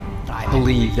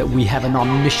believe that we have an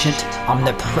omniscient,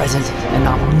 omnipresent, and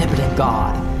omnipotent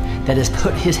God that has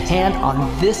put his hand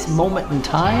on this moment in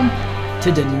time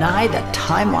to deny the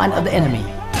timeline of the enemy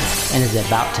and is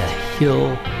about to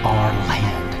heal our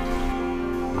land.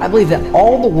 I believe that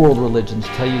all the world religions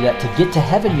tell you that to get to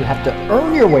heaven you have to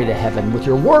earn your way to heaven with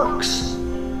your works.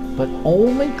 But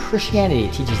only Christianity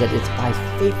teaches that it's by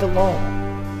faith alone.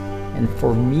 And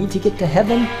for me to get to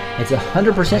heaven, it's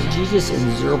 100% Jesus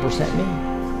and 0% me.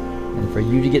 And for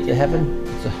you to get to heaven,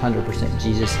 it's 100%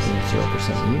 Jesus and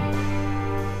 0% you.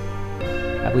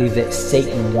 I believe that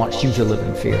Satan wants you to live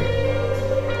in fear,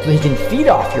 so he can feed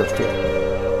off your fear.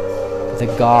 But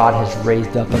that God has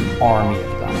raised up an army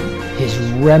of God, his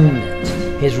remnant,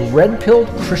 his red-pilled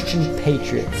Christian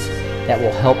patriots that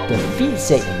will help defeat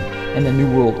Satan and the New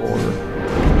World Order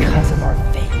because of our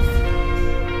faith.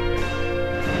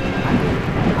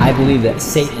 I believe that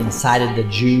Satan incited the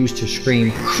Jews to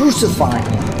scream, "Crucify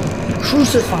him!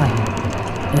 Crucify him!"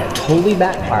 And it totally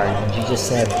backfired when Jesus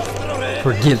said,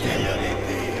 "Forgive them,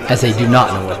 as they do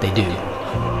not know what they do."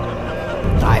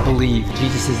 I believe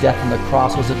Jesus' death on the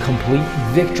cross was a complete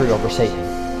victory over Satan,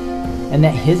 and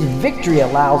that his victory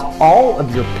allows all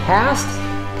of your past,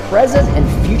 present,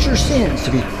 and future sins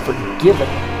to be forgiven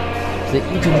so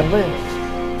that you can live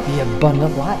the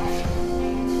abundant life.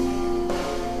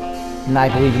 And I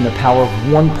believe in the power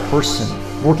of one person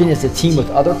working as a team with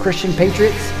other Christian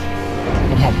patriots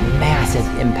can have massive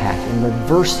impact in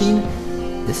reversing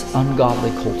this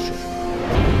ungodly culture.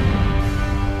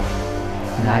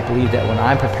 And I believe that when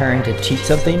I'm preparing to teach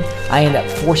something, I end up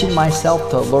forcing myself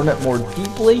to learn it more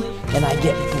deeply, and I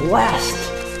get blessed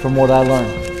from what I learn.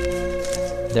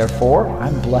 Therefore,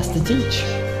 I'm blessed to teach.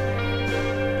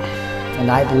 And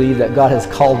I believe that God has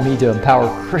called me to empower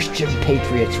Christian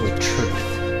patriots with truth.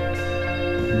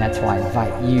 And that's why I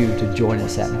invite you to join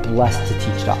us at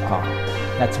blessedtoteach.com.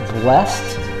 That's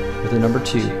blessed with the number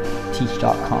 2,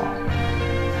 teach.com.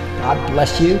 God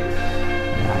bless you,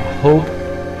 and I hope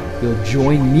you'll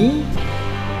join me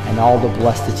and all the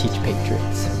Blessed to Teach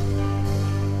patriots.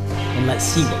 And let's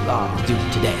see what God is doing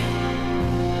today.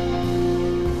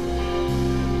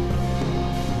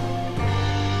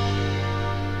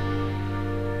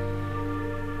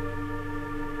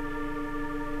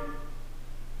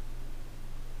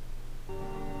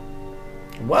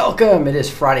 Welcome. It is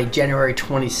Friday, January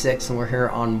 26th, and we're here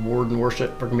on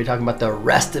WordNWorship. We're going to be talking about the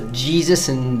rest of Jesus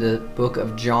in the book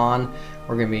of John.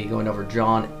 We're going to be going over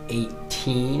John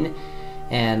 18,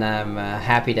 and I'm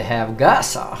happy to have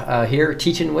Gus here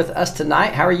teaching with us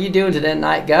tonight. How are you doing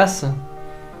today, Gus? I'm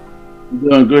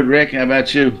doing good, Rick. How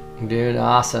about you? Doing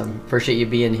awesome. Appreciate you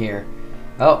being here.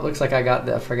 Oh, looks like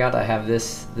I forgot I have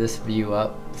this view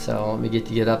up, so let me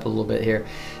get up a little bit here.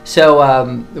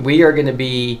 So we are going to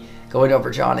be going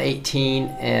over John 18,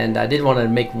 and I did want to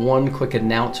make one quick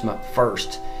announcement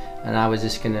first, and I was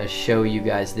just going to show you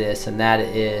guys this, and that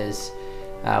is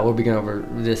we'll be going over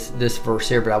this verse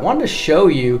here, but I wanted to show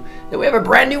you that we have a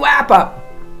brand new app up.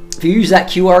 If you use that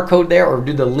QR code there or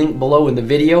do the link below in the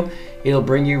video, it'll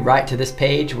bring you right to this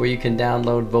page where you can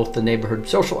download both the Neighborhood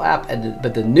Social app,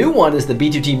 but the new one is the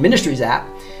B2T Ministries app,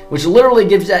 which literally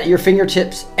gives at your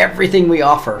fingertips everything we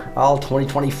offer. All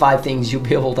 2025 things you'll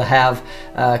be able to have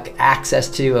access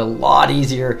to a lot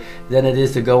easier than it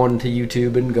is to go into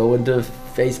YouTube and go into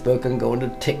Facebook and go into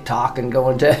TikTok and go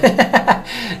into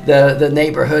the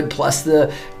Neighborhood plus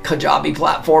the Kajabi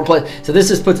platform. So this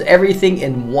just puts everything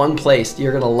in one place.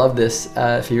 You're going to love this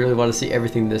if you really want to see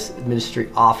everything this ministry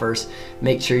offers.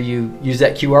 Make sure you use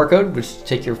that QR code, which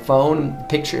take your phone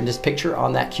picture and just picture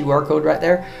on that QR code right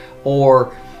there,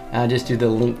 or just do the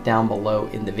link down below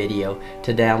in the video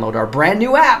to download our brand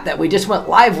new app that we just went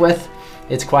live with.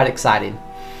 It's quite exciting.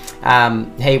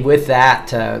 Hey, with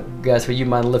that, Gus, would you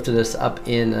mind lifting us up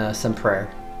in some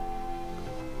prayer?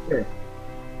 Sure.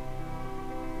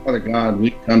 Father God,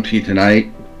 we come to you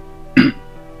tonight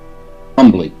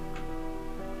humbly,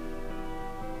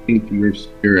 into your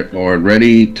Spirit, Lord,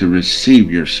 ready to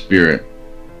receive your Spirit.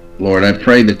 Lord, I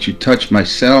pray that you touch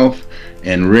myself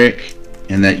and Rick,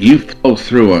 and that you flow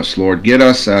through us, Lord. Get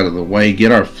us out of the way.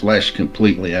 Get our flesh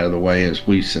completely out of the way as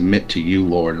we submit to you,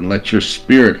 Lord. And let your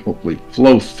Spirit hopefully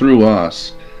flow through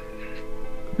us.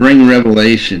 Bring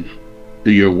revelation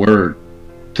to your word.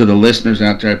 To the listeners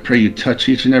out there, I pray you touch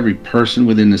each and every person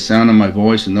within the sound of my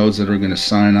voice and those that are going to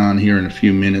sign on here in a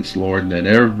few minutes, Lord, that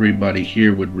everybody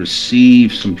here would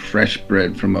receive some fresh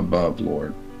bread from above,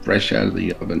 Lord, fresh out of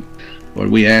the oven.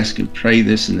 Lord, we ask and pray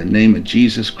this in the name of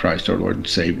Jesus Christ, our Lord and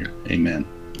Savior. Amen.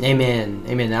 Amen.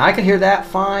 Amen. Now I could hear that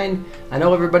fine. I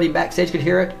know everybody backstage could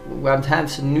hear it. I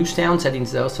have some new sound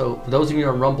settings though. So for those of you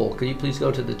on Rumble, could you please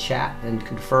go to the chat and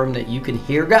confirm that you can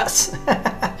hear Gus?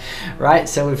 Right.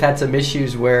 So we've had some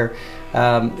issues where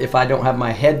if I don't have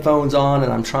my headphones on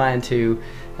and I'm trying to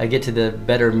get to the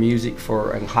better music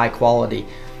for high quality,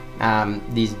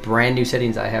 these brand new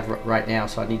settings I have right now.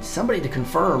 So I need somebody to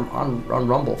confirm on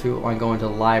Rumble if you want to go into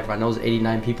the live. I know there's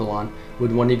 89 people on.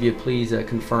 Would one of you please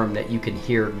confirm that you can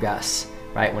hear Gus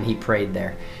right when he prayed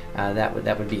there? That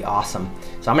would be awesome.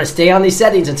 So I'm going to stay on these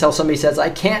settings until somebody says I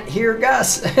can't hear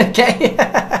Gus. Okay,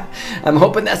 I'm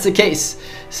hoping that's the case.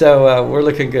 So we're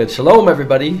looking good. Shalom,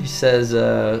 everybody. He says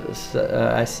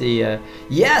I see.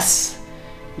 Yes,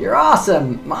 you're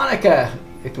awesome, Monica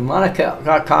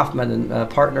Kaufman and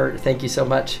partner. Thank you so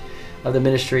much of the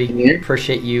ministry. Yeah.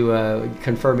 Appreciate you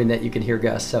confirming that you can hear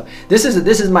Gus. So this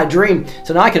is my dream.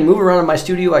 So now I can move around in my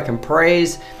studio. I can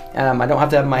praise. I don't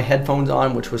have to have my headphones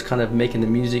on, which was kind of making the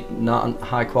music not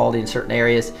high quality in certain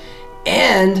areas.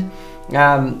 And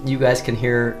you guys can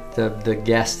hear the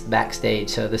guests backstage.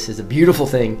 So this is a beautiful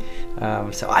thing.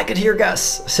 So I could hear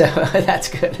Gus. So that's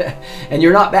good. And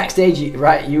you're not backstage,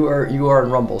 right? You are in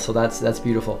Rumble. So that's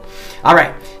beautiful. All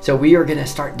right. So we are going to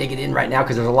start digging in right now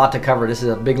because there's a lot to cover. This is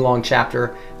a big, long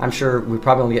chapter. I'm sure we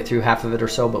probably only get through half of it or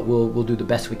so, but we'll do the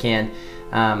best we can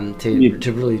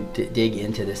to really dig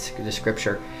into this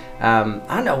scripture. I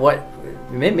don't know what.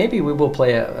 Maybe we will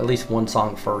play at least one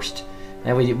song first.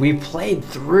 And we played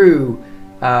through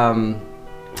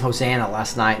Hosanna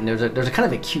last night, and there's a kind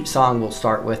of a cute song we'll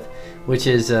start with, which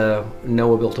is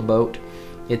Noah Built a Boat.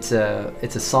 It's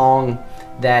a song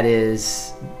that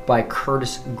is by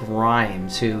Curtis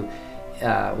Grimes, who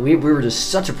we were just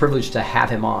such a privilege to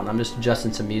have him on. I'm just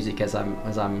adjusting some music as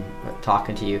I'm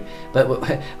talking to you, but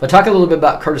we'll talk a little bit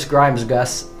about Curtis Grimes,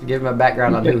 Gus. Give him a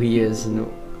background on who he is and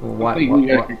what we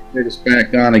got to get us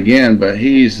back on again. But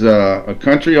he's a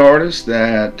country artist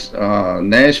that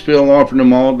Nashville offered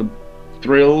him all the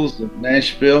thrills of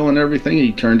Nashville and everything.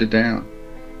 He turned it down.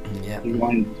 Yeah. He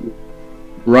wanted to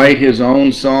write his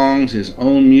own songs, his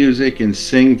own music, and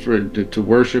sing to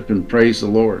worship and praise the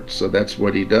Lord. So that's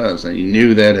what he does. And he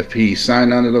knew that if he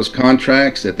signed onto those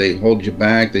contracts, that they hold you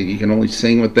back, that you can only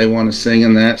sing what they want to sing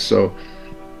in that. So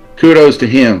kudos to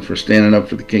him for standing up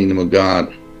for the kingdom of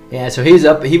God. Yeah, so he was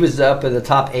up in the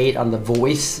top 8 on The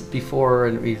Voice before,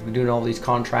 and we've been doing all these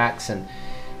contracts, and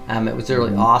it was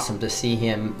really awesome to see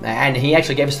him. And he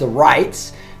actually gave us the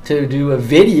rights to do a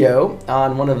video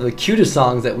on one of the cutest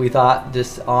songs that we thought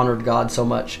just honored God so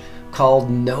much,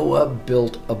 called Noah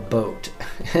Built a Boat.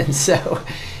 And so,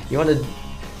 you want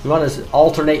to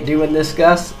alternate doing this,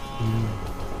 Gus?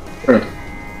 Sure.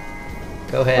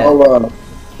 Go ahead. What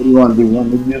do you want to do? You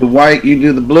want me to do the white? You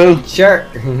do the blue? Sure.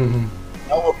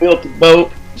 Noah built a boat,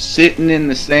 sitting in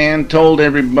the sand, told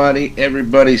everybody.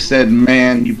 Everybody said,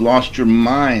 man, you've lost your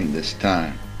mind this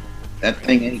time. That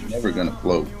thing ain't never going to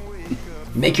float.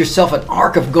 Make yourself an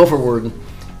ark of gopher wood.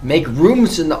 Make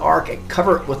rooms in the ark and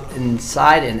cover it with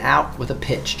inside and out with a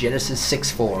pitch. Genesis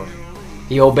 6:4.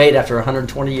 He obeyed after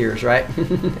 120 years, right?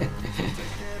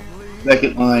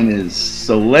 Second line is,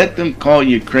 so let them call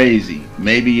you crazy.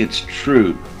 Maybe it's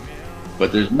true.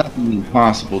 But there's nothing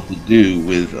impossible to do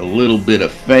with a little bit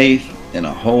of faith and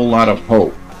a whole lot of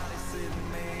hope.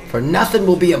 For nothing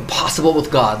will be impossible with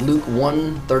God. Luke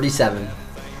 1:37.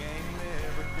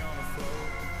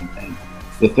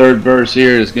 The third verse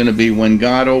here is going to be, when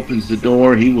God opens the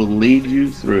door, he will lead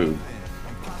you through.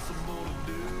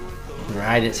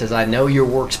 Right, it says, I know your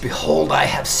works. Behold, I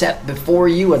have set before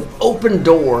you an open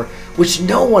door, which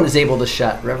no one is able to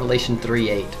shut. Revelation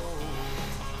 3:8.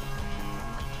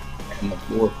 And the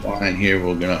fourth line here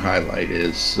we're going to highlight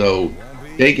is, so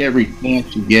take every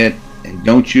chance you get and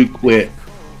don't you quit,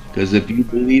 because if you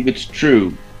believe it's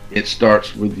true, it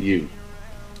starts with you.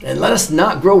 And let us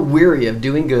not grow weary of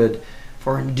doing good,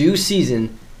 for in due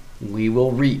season we will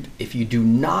reap if you do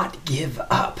not give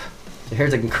up. So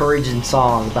here's an encouraging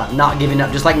song about not giving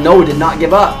up, just like Noah did not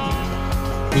give up.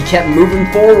 He kept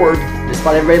moving forward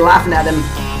despite everybody laughing at him.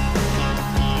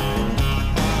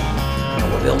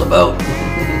 Noah built a boat.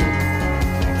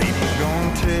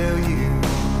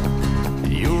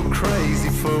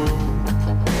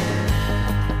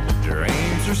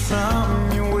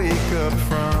 Something you wake up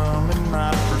from and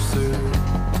not pursue.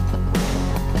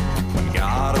 When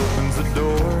God opens the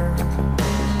door,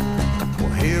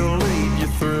 well, he'll lead you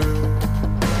through.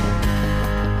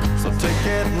 So take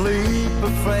that leap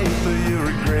of faith or you'll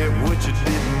regret what you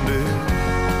didn't do.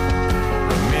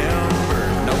 Remember,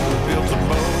 Noah built a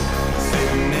boat,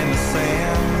 sitting in the sand.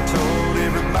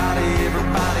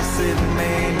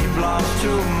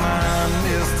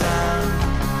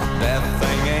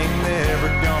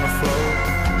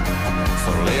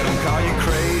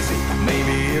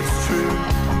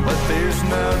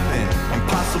 nothing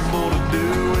impossible to do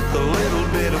with a little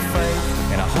bit of faith.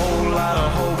 And a whole lot of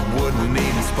hope wasn't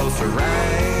even supposed to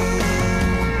rain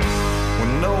when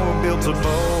Noah built a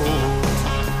boat.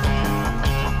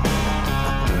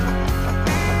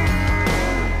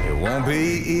 It won't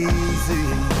be easy,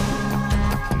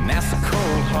 and that's a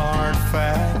cold hard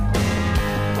fact.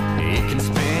 It can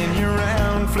spin you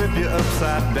around, flip you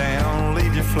upside down,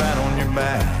 leave you flat on your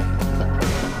back.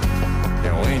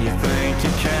 And when you think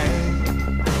you can't,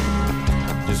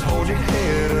 just hold your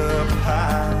head up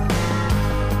high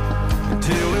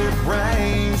until it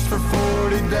rains for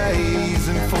 40 days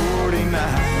and 40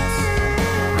 nights.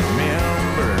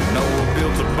 Remember, Noah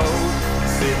built a boat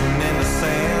sitting in the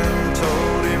sand,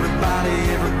 told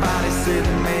everybody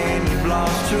sitting, man, you've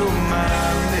lost your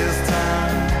mind this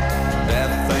time. That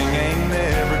thing ain't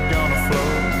never gonna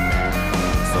float.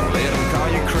 So let them call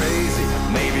you crazy,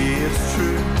 maybe it's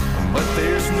true, but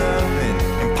there's nothing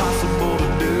impossible to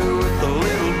do with a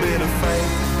little bit of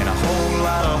faith. And a whole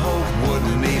lot of hope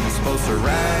wasn't even supposed to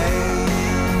rain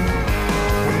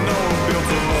when Noah built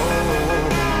a boat.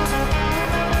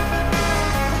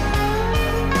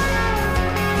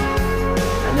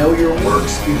 I know your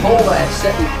works. Behold, I have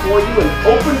set before you an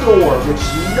open door, which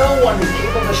no one is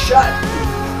able to shut.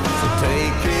 So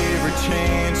take every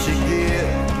chance you get,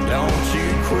 don't you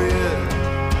quit.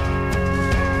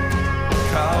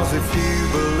 'Cause if you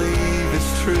believe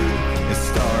it's true, it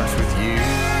starts with you.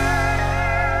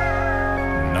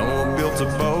 Noah built a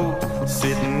boat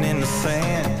sitting in the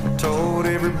sand, told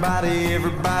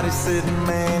everybody sitting,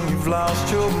 man, you've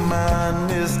lost your mind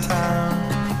this time.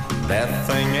 That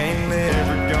thing ain't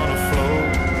never gonna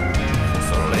float.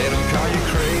 So let them call you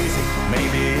crazy,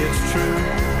 maybe it's true,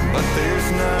 but there's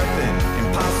nothing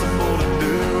impossible to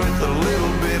do with a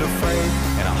little bit of faith.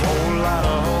 And a whole lot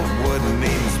of hope wasn't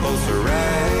even supposed to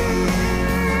rain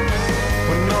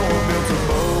when Noah built a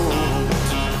boat.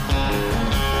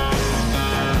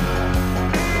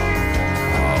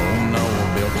 Oh, Noah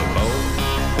built a boat.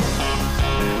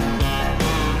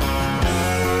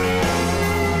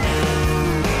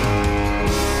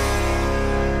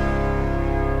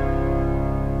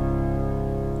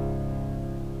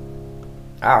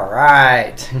 All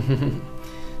right.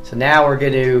 So now we're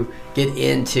going to get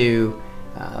into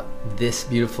this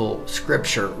beautiful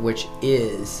scripture, which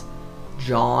is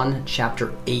John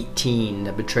chapter 18,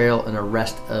 the betrayal and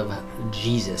arrest of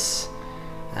Jesus.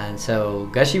 And so,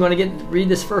 Gus, you want to read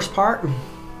this first part?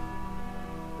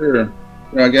 Sure.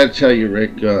 I got to tell you,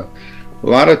 Rick, a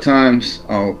lot of times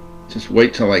I'll just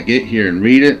wait till I get here and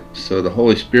read it so the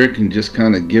Holy Spirit can just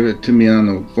kind of give it to me on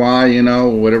the fly,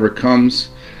 whatever comes.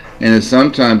 And then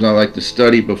sometimes I like to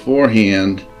study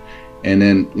beforehand and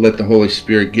then let the Holy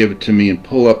Spirit give it to me and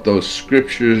pull up those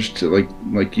scriptures to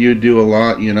like you do a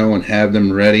lot, and have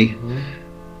them ready. Mm-hmm.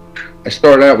 I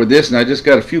started out with this and I just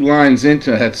got a few lines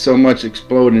into it. I had so much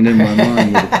exploding in my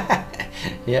mind.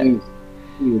 Yeah.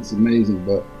 It's amazing,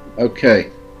 but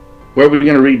okay. Where are we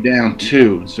going to read down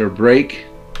to? Is there a break?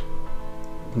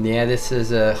 Yeah, this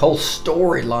is a whole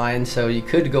storyline, so you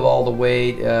could go all the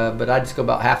way, but I'd just go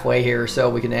about halfway here or so.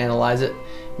 We can analyze it.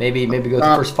 Maybe go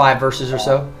the first 5 verses or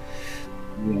so.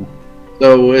 Yeah.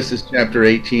 So this is chapter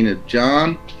 18 of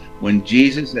John. When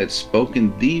Jesus had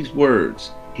spoken these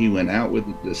words, he went out with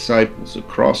the disciples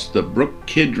across the brook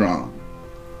Kidron,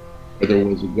 where there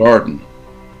was a garden,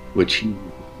 which he and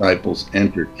the disciples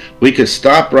entered. We could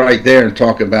stop right there and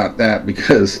talk about that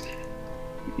because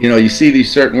you see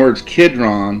these certain words,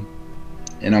 Kidron,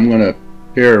 and I'm going to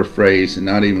paraphrase and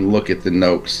not even look at the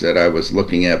notes that I was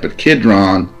looking at, but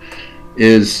Kidron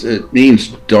it means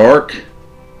dark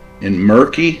and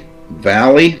murky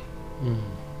valley.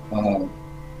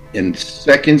 In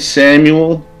 2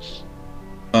 Samuel,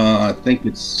 I think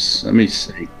it's, let me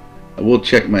see, I will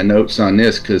check my notes on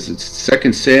this because it's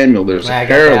 2 Samuel, there's a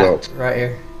parallel right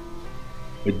here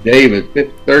with David,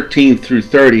 13 through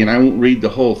 30, and I won't read the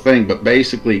whole thing, but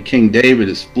basically King David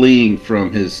is fleeing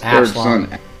from his third son.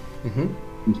 Mm-hmm.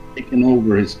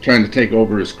 He's trying to take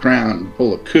over his crown and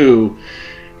pull a coup,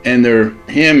 and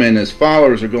him and his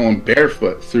followers are going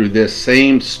barefoot through this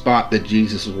same spot that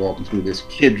Jesus is walking through, this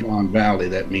Kidron Valley.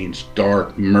 That means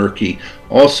dark, murky,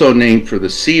 also named for the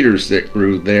cedars that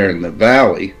grew there in the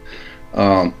valley.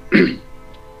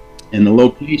 And the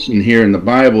location here in the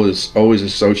Bible is always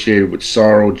associated with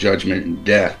sorrow, judgment, and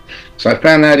death. So I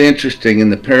found that interesting in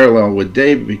the parallel with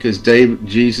David, because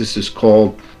Jesus is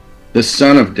called the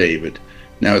son of David.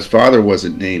 Now his father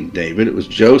wasn't named David, it was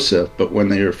Joseph, but when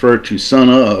they refer to son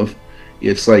of,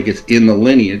 it's like it's in the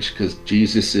lineage, because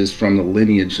Jesus is from the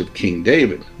lineage of King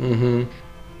David. Mm-hmm.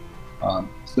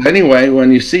 So anyway, when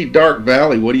you see dark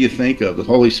valley, what do you think of? The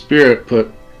Holy Spirit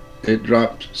put it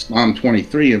dropped Psalm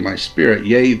 23 in my spirit.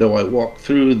 Yea, though I walk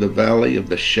through the valley of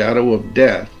the shadow of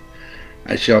death,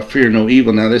 I shall fear no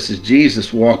evil. Now this is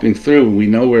Jesus walking through, and we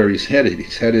know where he's headed.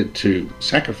 He's headed to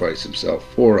sacrifice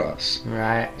himself for us.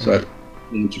 Right. So that's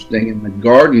interesting. And the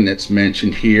garden that's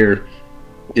mentioned here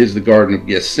is the Garden of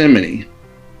Gethsemane.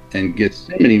 And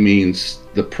Gethsemane means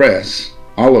the press,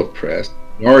 olive press.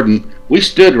 Garden. We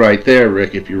stood right there,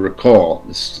 Rick, if you recall.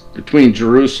 It's between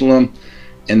Jerusalem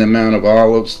and the Mount of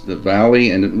Olives, the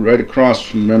valley, and right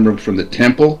across, remember, from the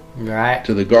temple Right.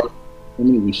 to the garden.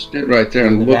 We stood right there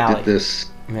and looked at this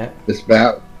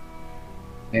valley.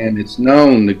 And it's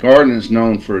known, the garden is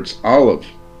known for its olive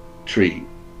tree.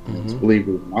 It's believed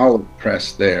it was an olive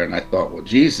press there. And I thought, well,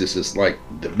 Jesus is like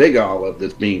the big olive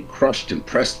that's being crushed and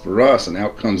pressed for us, and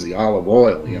out comes the olive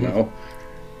oil, you know?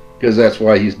 Because that's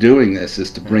why he's doing this,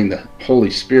 is to bring the Holy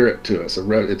Spirit to us.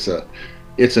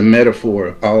 It's a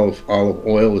metaphor. Olive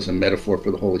oil is a metaphor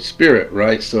for the Holy Spirit,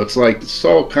 right? So it's like, it's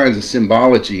all kinds of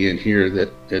symbology in here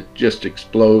that just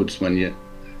explodes when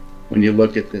you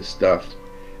look at this stuff.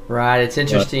 Right. It's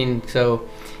interesting. So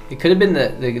it could have been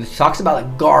it talks about a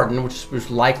garden, which was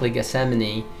likely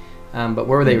Gethsemane, but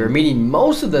where they were meeting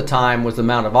most of the time was the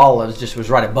Mount of Olives, just was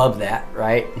right above that,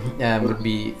 right? Would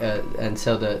be and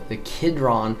so the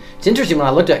Kidron. It's interesting, when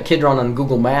I looked at Kidron on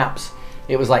Google Maps,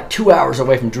 it was like 2 hours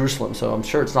away from Jerusalem, so I'm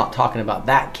sure it's not talking about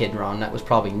that Kidron. That was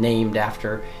probably named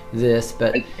after this,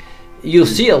 but you'll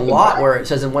see a lot where it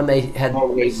says, and when they had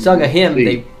sung a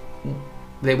hymn,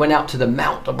 they went out to the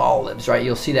Mount of Olives, right?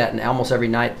 You'll see that, and almost every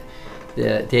night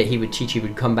that he would teach, he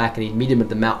would come back and he'd meet him at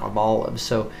the Mount of Olives.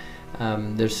 So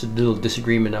there's a little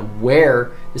disagreement of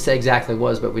where this exactly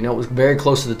was, but we know it was very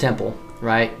close to the temple,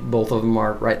 right? Both of them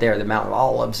are right there, the Mount of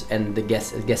Olives, and the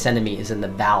Gethsemane is in the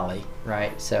valley,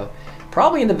 right? So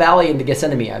probably in the valley in the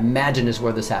Gethsemane, I imagine, is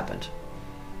where this happened.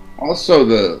 Also,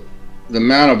 the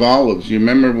Mount of Olives, you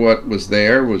remember what was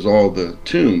there was all the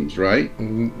tombs, right?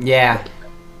 Yeah.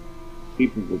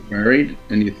 People were buried,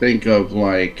 and you think of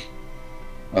like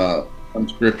some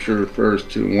scripture refers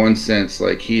to, in one sense,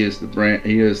 like he is the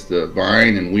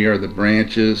vine, and we are the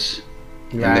branches,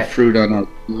 right. And the fruit on our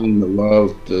vine, the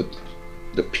love, the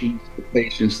peace, the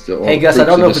patience. Hey Gus, I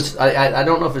don't know if it's I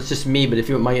don't know if it's just me, but if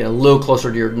you might get a little closer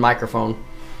to your microphone,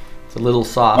 it's a little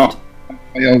soft. Oh,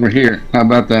 way over here. How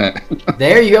about that?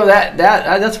 There you go.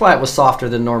 That's why it was softer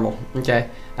than normal. Okay,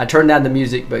 I turned down the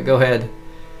music, but go ahead.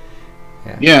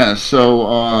 Yeah.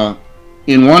 So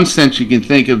in one sense, you can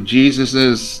think of Jesus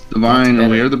as the vine,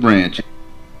 and we are the branch,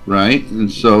 right? And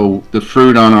so the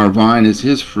fruit on our vine is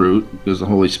his fruit, because the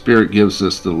Holy Spirit gives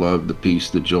us the love, the peace,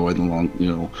 the joy,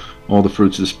 all the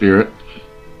fruits of the Spirit.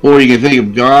 Or you can think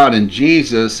of God and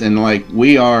Jesus, and like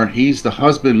he's the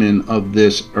husbandman of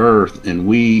this earth, and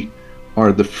we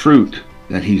are the fruit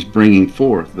that he's bringing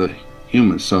forth, the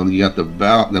humans. So you got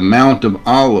the Mount of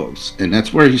Olives, and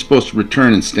that's where he's supposed to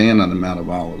return and stand on the Mount of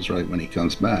Olives, right, when he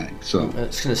comes back. So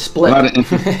it's going to split.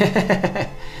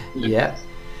 Yeah.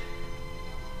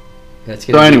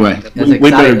 So anyway, we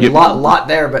better get a lot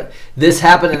there, but this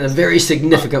happened in a very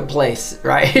significant place,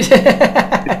 right?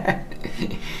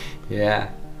 Yeah.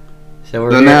 So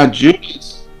now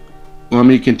Judas. Want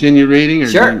me to continue reading?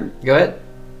 Sure. Go ahead.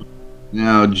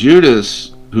 Now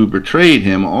Judas, who betrayed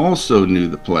him, also knew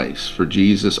the place, for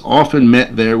Jesus often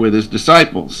met there with his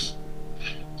disciples.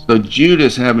 So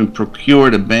Judas, having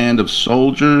procured a band of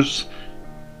soldiers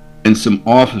and some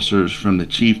officers from the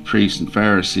chief priests and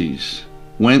Pharisees,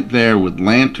 went there with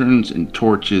lanterns and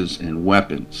torches and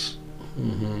weapons.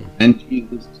 And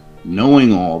Jesus,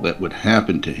 knowing all that would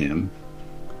happen to him,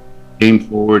 came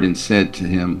forward and said to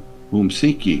him, "Whom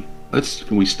seek ye?"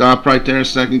 Can we stop right there a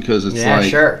second? Because it's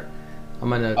sure. I'm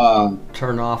going to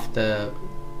turn off the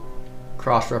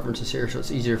cross references here so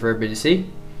it's easier for everybody to see.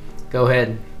 Go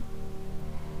ahead.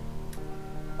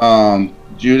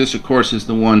 Judas, of course, is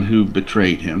the one who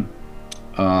betrayed him.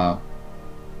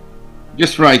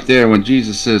 Just right there, when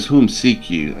Jesus says, "Whom seek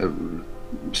you?"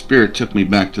 Spirit took me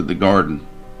back to the garden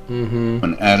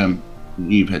when Adam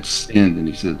and Eve had sinned, and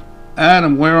he said,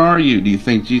 "Adam, where are you?" Do you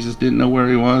think Jesus didn't know where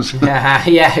he was?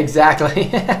 Yeah, exactly.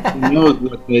 He knows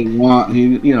what they want.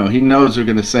 He knows they're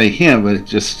going to say him, but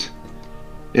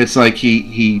it's like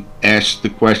he asked the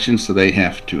question, so they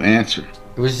have to answer.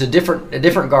 It was a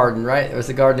different garden, right? It was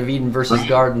the Garden of Eden versus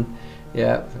garden.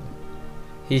 Yeah.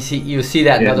 You see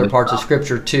that in other parts of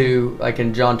Scripture too, like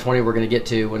in John 20, we're going to get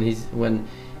to and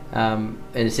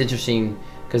it's interesting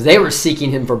because they were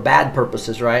seeking him for bad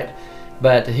purposes, right?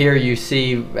 But here you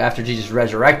see, after Jesus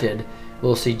resurrected,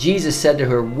 we'll see Jesus said to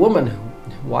her, "Woman,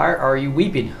 why are you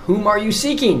weeping? Whom are you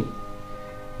seeking?"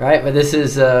 Right? But this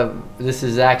is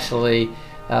actually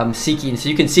seeking. So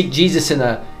you can seek Jesus in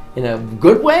in a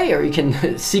good way, or you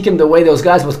can seek him the way those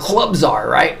guys with clubs are,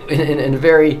 right? In a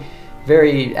very,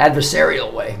 very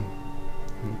adversarial way.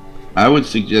 I would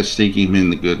suggest seeking him in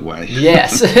the good way.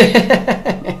 Yes.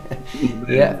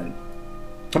 Yeah.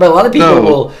 But a lot of people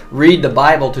will read the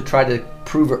Bible to try to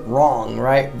prove it wrong,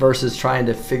 right? Versus trying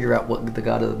to figure out what the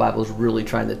God of the Bible is really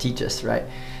trying to teach us, right?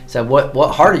 So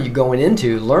what heart are you going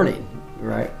into learning,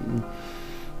 right?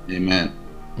 Amen.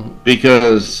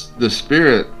 Because the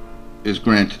Spirit is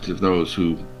granted to those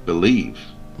who believe.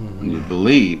 When you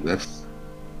believe, that's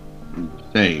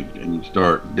saved, and you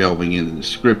start delving into the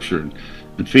Scripture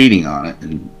and feeding on it,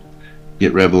 and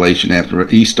get revelation after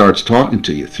he starts talking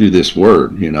to you through this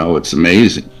word. You know, it's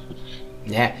amazing.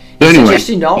 Yeah. But It's anyway,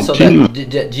 interesting also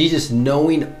that Jesus,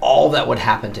 knowing all that would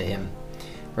happen to him,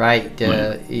 right?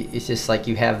 It's just like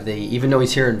you have even though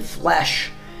he's here in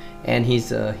flesh, and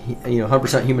he's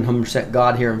 100% human, 100%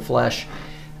 God here in flesh.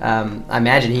 I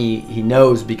imagine he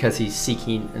knows, because he's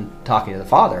seeking and talking to the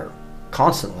Father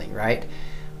constantly, right?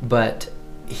 But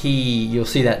you'll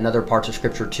see that in other parts of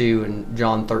Scripture too. In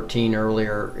John 13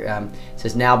 earlier, it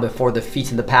says, "Now before the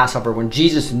feast of the Passover, when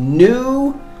Jesus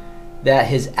knew that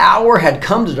his hour had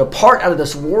come to depart out of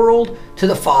this world to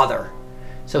the Father."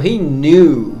 So he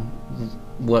knew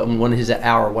when his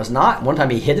hour was. Not one time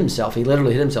he hid himself. He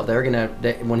literally hid himself.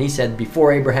 When he said,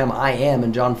 "Before Abraham I am,"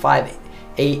 in John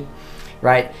 5:8,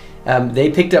 right? They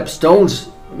picked up stones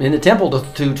in the temple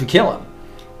to kill him.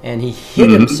 And he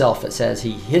hid himself, it says.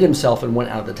 He hid himself and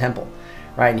went out of the temple,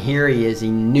 right? And here he is.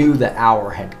 He knew the hour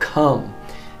had come.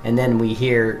 And then we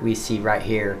see right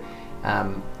here,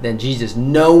 then Jesus,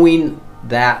 knowing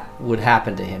that would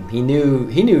happen to him. He knew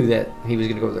that he was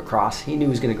going to go to the cross. He knew he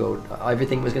was going to go,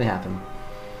 everything was going to happen.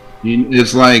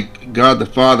 It's like God the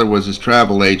Father was his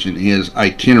travel agent. His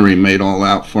itinerary made all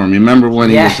out for him. You remember when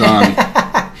he was on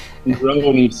the road,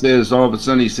 and he says, all of a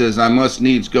sudden he says, "I must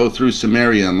needs go through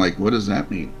Samaria." I'm like, what does that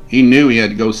mean? He knew he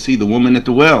had to go see the woman at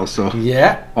the well. So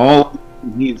all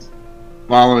he's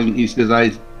following, he says,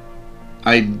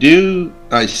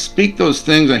 I speak those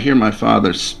things I hear my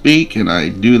Father speak, and I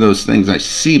do those things I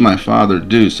see my Father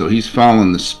do. So he's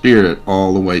following the Spirit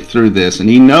all the way through this, and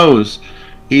he knows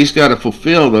he's got to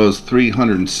fulfill those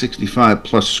 365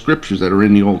 plus scriptures that are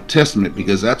in the Old Testament,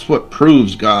 because that's what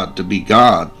proves God to be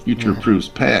God. Future proves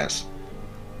past.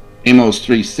 Amos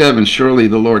 3:7, "Surely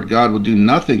the Lord God will do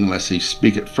nothing unless he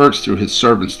speak it first through his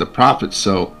servants the prophets."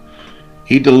 So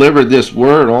he delivered this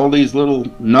word, all these little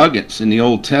nuggets in the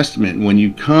Old Testament. When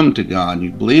you come to God, you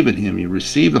believe in him, you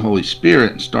receive the Holy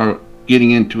Spirit and start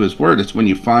getting into his word, it's when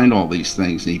you find all these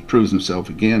things, and he proves himself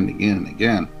again and again and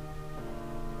again.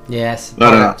 Yes,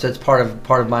 But, so it's part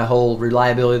of my whole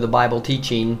reliability of the Bible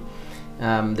teaching.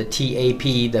 The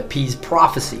TAP, the P's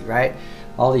prophecy, right?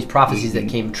 All these prophecies that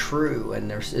came true,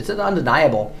 and it's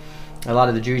undeniable. A lot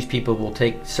of the Jewish people will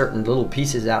take certain little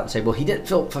pieces out and say, "Well, he didn't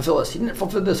fulfill this. He didn't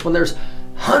fulfill this." When there's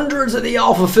hundreds of the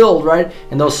all fulfilled, right?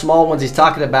 And those small ones he's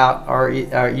talking about are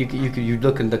you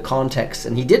look in the context,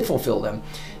 and he did fulfill them.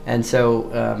 And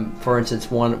so, for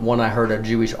instance, one I heard a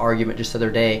Jewish argument just the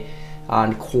other day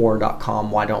on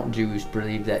Quora.com. Why don't Jews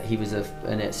believe that he was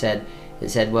and it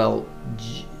said, well,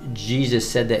 Jesus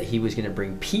said that he was going to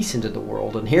bring peace into the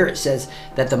world, and here it says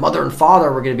that the mother and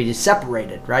father were going to be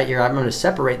separated, right? Here I'm going to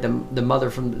separate the mother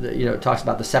from, it talks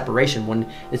about the separation when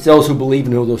it's those who believe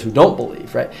and those who don't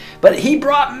believe, right? But he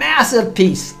brought massive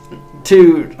peace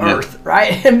to earth,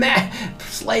 right? And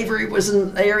slavery was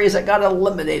in areas that got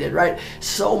eliminated, right?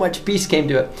 So much peace came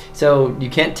to it. So you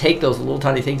can't take those little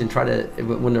tiny things and try to,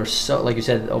 when there's so, like you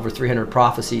said, over 300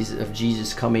 prophecies of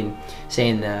Jesus coming,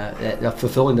 saying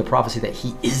fulfilling the prophecy that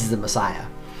he is the Messiah.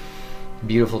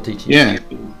 Beautiful teaching. Yeah,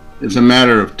 it's a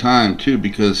matter of time too,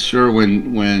 because sure,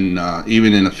 when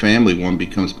even in a family, one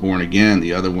becomes born again,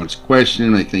 the other one's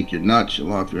questioning. They think you're nuts,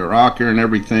 you're off your rocker and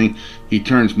everything. He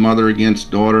turns mother against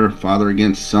daughter, father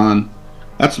against son.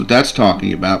 That's what that's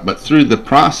talking about. But through the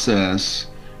process,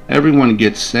 everyone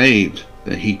gets saved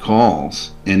that he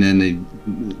calls, and then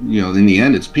in the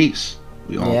end, it's peace.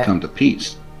 We all come to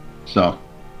peace. So,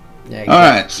 all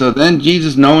right. So then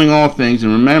Jesus, knowing all things,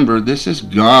 and remember, this is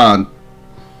God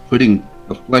putting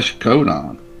a flesh coat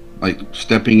on, like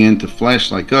stepping into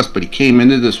flesh like us, but he came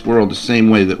into this world the same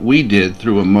way that we did,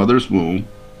 through a mother's womb,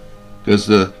 because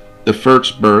the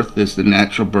first birth is the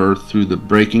natural birth through the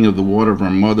breaking of the water of our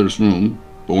mother's womb,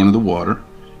 born of the water,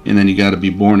 and then you got to be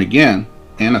born again,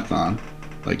 anathon,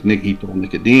 like he told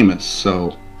Nicodemus.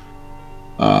 So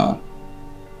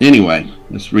anyway,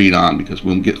 let's read on, because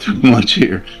we'll get through much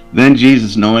here. Then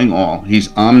Jesus, knowing all,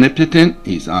 he's omnipotent,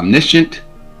 he's omniscient,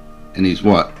 and he's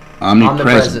what?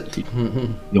 Omnipresent.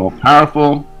 He's all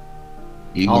powerful.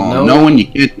 He's All all knowing. You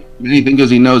can't do anything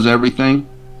because he knows everything.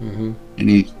 Mm-hmm. And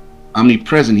he's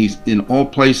omnipresent. He's in all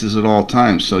places at all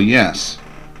times. So yes,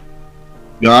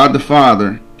 God the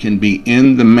Father can be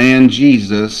in the man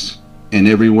Jesus and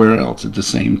everywhere else at the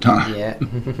same time. Yeah.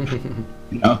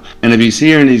 You know, and if he's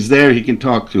here and he's there, he can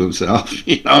talk to himself.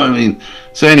 You know what I mean?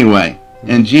 So anyway,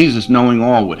 and Jesus, knowing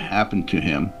all would happen to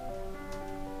him,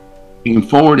 came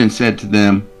forward and said to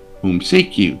them, "Whom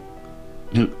seek you?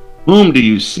 Whom do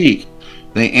you seek?"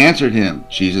 They answered him,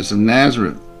 "Jesus of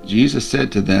Nazareth." Jesus said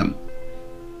to them,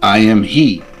 "I am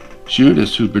he."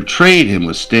 Judas, who betrayed him,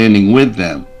 was standing with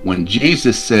them. When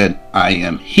Jesus said, "I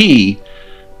am he,"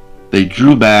 they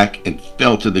drew back and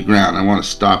fell to the ground. I want to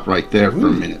stop right there for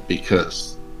a minute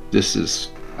because this is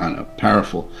kind of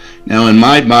powerful. Now in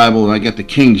my Bible, I got the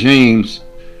King James.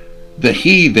 The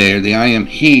he there, the "I am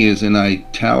he," is in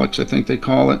italics, I think they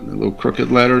call it, the little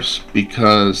crooked letters,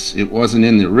 because it wasn't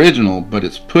in the original, but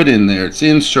it's put in there. It's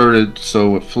inserted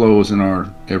so it flows in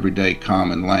our everyday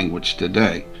common language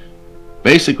today.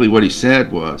 Basically what he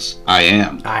said was, "I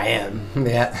am." I am.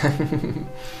 Yeah.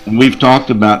 And we've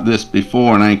talked about this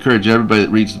before, and I encourage everybody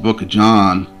that reads the book of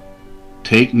John,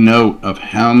 take note of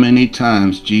how many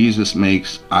times Jesus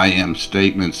makes "I am"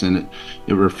 statements, and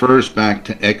it refers back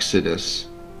to Exodus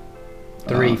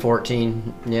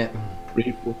 3:14. Yeah.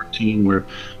 3:14,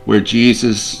 where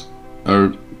Jesus,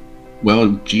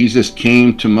 Jesus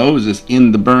came to Moses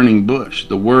in the burning bush.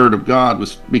 The word of God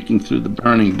was speaking through the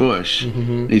burning bush.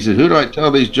 Mm-hmm. He said, "Who do I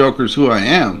tell these jokers who I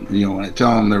am? You know, when I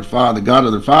tell them their father, God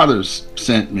of their fathers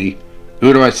sent me,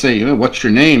 who do I say? What's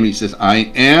your name?" He says,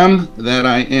 "I am that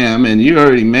I am." And you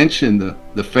already mentioned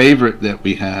the favorite that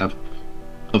we have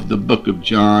of the book of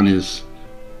John is,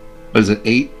 was it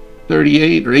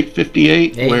 8:38 or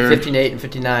 8:58? 8:58 and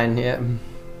 59, yeah.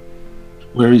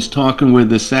 Where he's talking with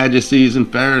the Sadducees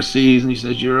and Pharisees, and he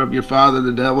says, "You're of your father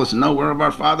the devil." Says, "No, we're of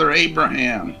our father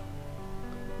Abraham."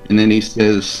 And then he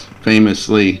says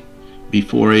famously,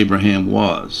 "Before Abraham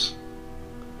was,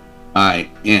 I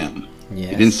am." Yes.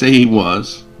 He didn't say he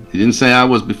was. He didn't say I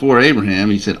was before Abraham.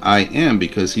 He said I am,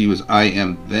 because he was I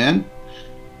am then,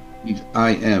 he's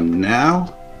I am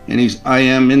now, and he's I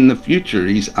am in the future.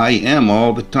 He's I am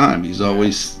all the time. He's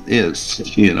always is,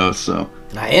 you know, so.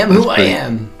 I am who I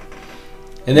am.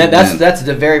 And that's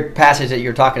the very passage that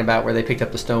you're talking about where they picked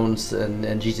up the stones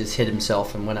and Jesus hid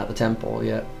himself and went out the temple.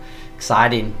 Yeah.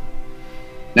 Exciting.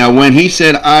 Now when he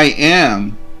said I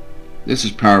am, this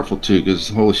is powerful too, because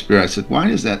the Holy Spirit, I said, why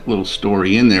is that little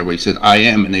story in there where he said I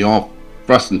am and they all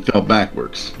thrust and fell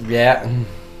backwards? Yeah.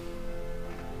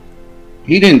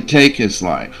 He didn't take his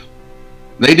life.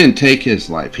 They didn't take his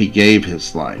life. He gave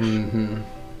his life. Mm-hmm.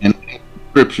 And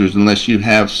scriptures, unless you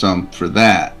have some for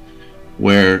that,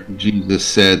 where Jesus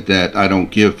said that I don't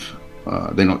give,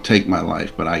 they don't take my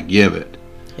life, but I give it.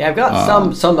 Yeah, I've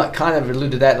got some that kind of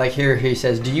allude to that. Like here he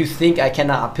says, "Do you think I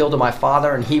cannot appeal to my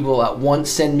Father, and he will at once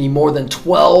send me more than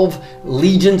 12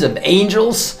 legions of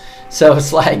angels?" So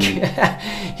it's like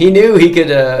he knew he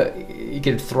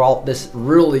could thwart this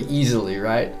really easily,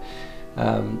 right?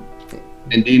 And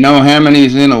do you know how many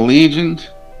is in a legion?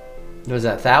 Was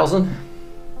that 1,000?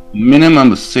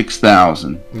 Minimum of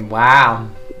 6,000. Wow.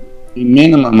 A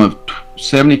minimum of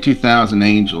 72,000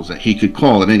 angels that he could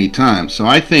call at any time. So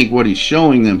I think what he's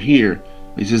showing them here,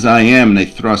 he says I am, and they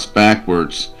thrust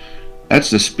backwards. That's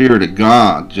the Spirit of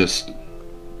God just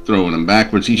throwing them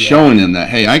backwards. He's showing them that,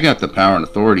 hey, I got the power and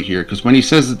authority here, because when he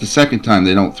says it the second time,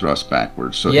 they don't thrust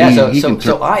backwards. So yeah,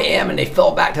 so I am, and they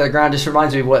fell back to the ground. Just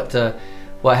reminds me of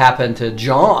what happened to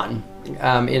John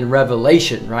in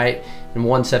Revelation, right? In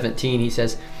 1:17, he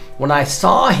says, "When I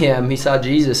saw him," he saw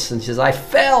Jesus, and he says, "I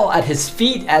fell at his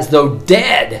feet as though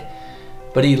dead.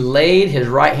 But he laid his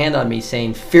right hand on me,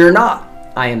 saying, 'Fear not,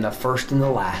 I am the first and the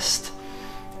last.'"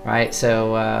 Right?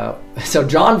 So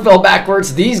John fell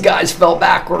backwards. These guys fell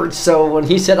backwards. So when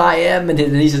he said "I am" and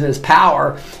he's in his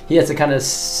power, he has to kind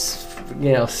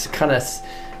of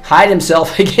hide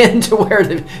himself again to where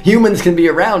the humans can be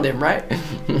around him, right?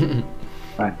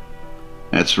 Right.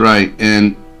 That's right.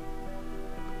 And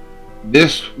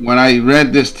this, when I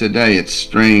read this today, it's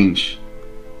strange.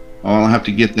 Oh, I'll have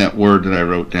to get that word that I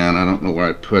wrote down. I don't know where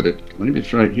I put it. Maybe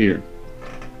it's right here.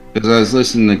 Because I was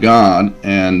listening to God,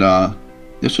 and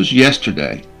this was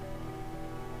yesterday.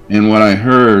 And what I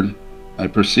heard, I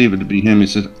perceived it to be him. He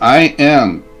said, "I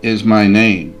am is my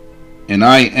name, and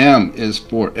I am is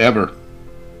forever,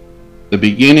 the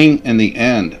beginning and the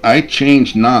end. I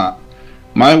change not.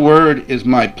 My word is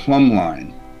my plumb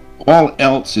line. All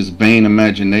else is vain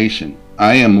imagination.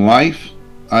 I am life,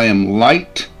 I am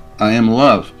light, I am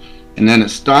love." And then it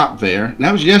stopped there. And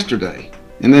that was yesterday.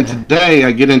 And then today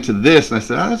I get into this, and I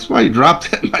said, oh, that's why you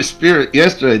dropped that in my spirit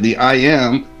yesterday, the I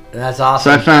am. That's So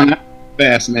awesome. I found that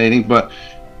fascinating. But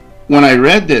when I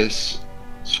read this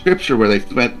scripture where they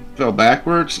fell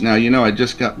backwards, now, I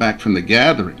just got back from the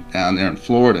gathering down there in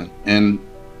Florida, and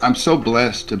I'm so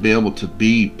blessed to be able to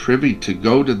be privy to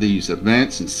go to these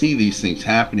events and see these things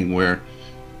happening where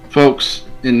folks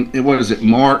what is it,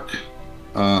 Mark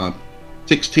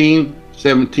 16,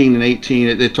 17, and 18,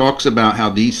 it talks about how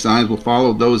these signs will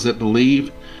follow those that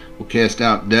believe. Will cast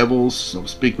out devils, will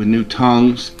speak with new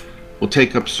tongues, will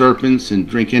take up serpents and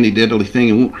drink any deadly thing,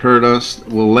 it won't hurt us,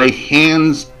 will lay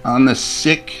hands on the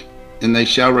sick and they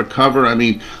shall recover. I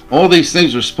mean, all these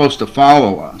things are supposed to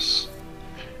follow us.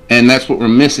 And that's what we're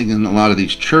missing in a lot of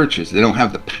these churches. They don't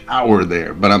have the power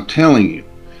there. But I'm telling you,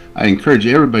 I encourage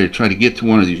everybody to try to get to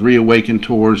one of these Reawaken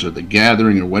tours or the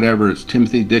Gathering or whatever. It's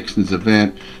Timothy Dixon's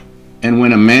event. And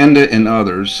when Amanda and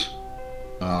others,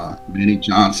 Benny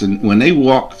Johnson, when they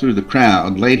walk through the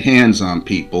crowd, laid hands on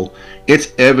people,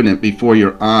 it's evident before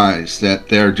your eyes that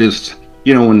they're just,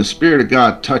 when the Spirit of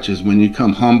God touches, when you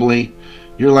come humbly,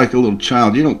 you're like a little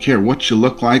child. You don't care what you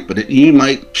look like, but you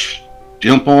might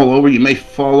jump all over. You may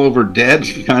fall over dead,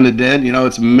 kind of dead.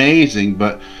 It's amazing.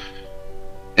 But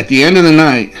at the end of the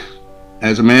night,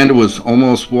 as Amanda was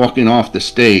almost walking off the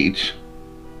stage,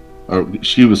 or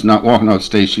she was not walking off the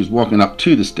stage, she was walking up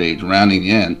to the stage, rounding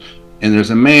the end, and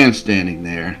there's a man standing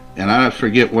there, and I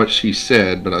forget what she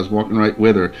said, but I was walking right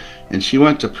with her, and she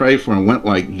went to pray for him and went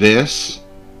like this.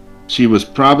 She was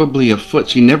probably a foot.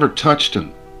 She never touched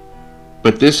him.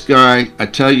 But this guy, I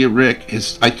tell you, Rick,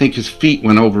 I think his feet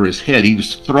went over his head. He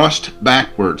was thrust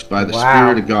backwards by the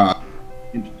Spirit of God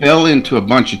and fell into a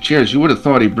bunch of chairs. You would have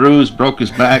thought he bruised, broke his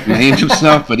back, maimed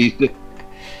himself, but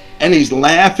he's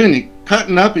laughing and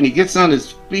cutting up, and he gets on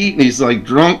his feet, and he's like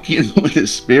drunk, with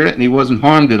his spirit, and he wasn't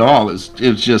harmed at all. It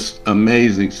was just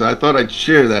amazing. So I thought I'd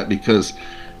share that because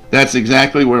that's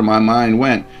exactly where my mind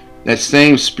went. That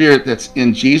same Spirit that's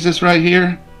in Jesus right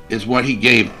here is what he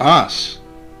gave us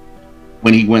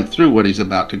when he went through what he's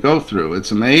about to go through.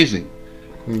 It's amazing.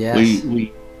 Yes.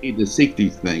 We need to seek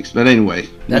these things. But anyway,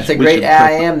 that's a great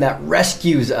I am that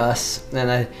rescues us.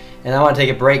 And I want to take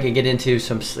a break and get into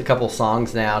a couple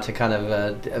songs now to kind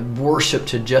of worship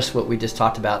to just what we just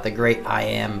talked about, the great I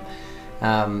am.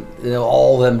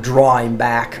 All of them drawing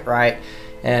back, right?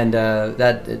 And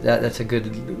that's a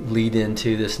good lead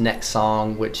into this next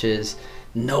song, which is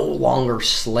No Longer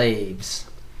Slaves.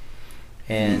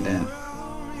 And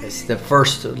it's the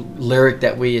first lyric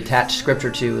that we attach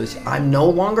scripture to is, I'm no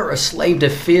longer a slave to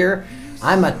fear.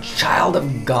 I'm a child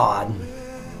of God.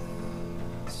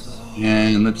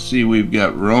 And let's see, we've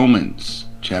got Romans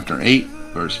chapter 8,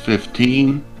 verse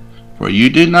 15. For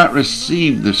you did not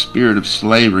receive the spirit of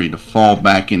slavery to fall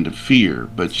back into fear,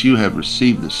 but you have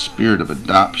received the spirit of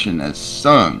adoption as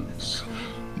sons,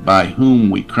 by whom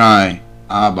we cry,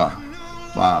 Abba,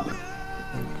 Father.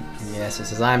 Yes, it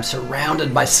says, I am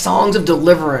surrounded by songs of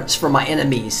deliverance from my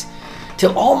enemies,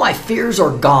 till all my fears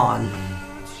are gone.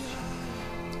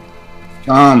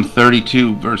 Psalm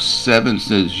 32, verse 7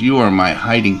 says, You are my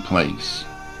hiding place.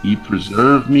 You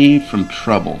preserve me from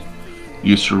trouble.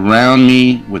 You surround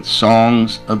me with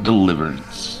songs of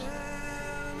deliverance.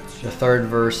 The third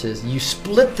verse is, You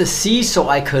split the sea so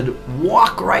I could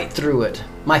walk right through it.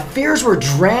 My fears were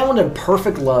drowned in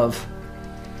perfect love.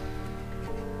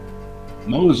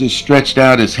 Moses stretched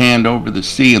out his hand over the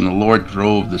sea, and the Lord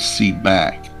drove the sea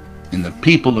back. And the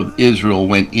people of Israel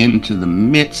went into the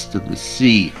midst of the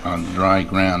sea on dry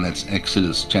ground. That's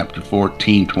Exodus chapter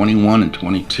 14, 21 and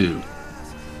 22.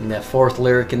 And that fourth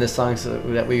lyric in the song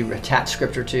that we attach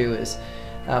scripture to is,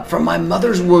 From my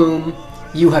mother's womb,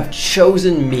 you have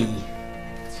chosen me.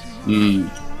 And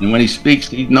when he speaks,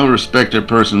 he's no respecter of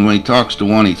person. When he talks to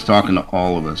one, he's talking to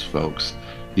all of us, folks.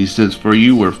 He says, For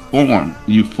you were formed.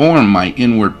 You formed my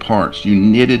inward parts. You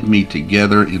knitted me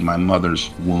together in my mother's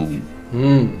womb.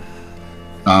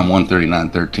 Psalm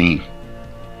 139:13.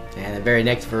 And the very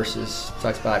next verse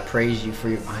talks about, I praise you for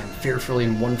you. I am fearfully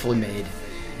and wonderfully made.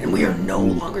 And we are no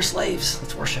longer slaves.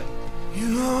 Let's worship.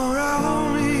 You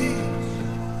surround me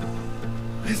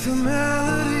with a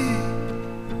melody.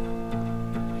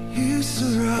 You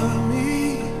surround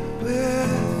me with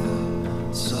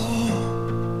a song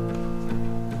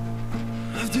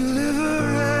of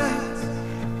deliverance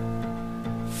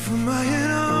from my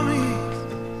enemies,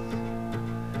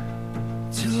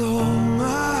 till all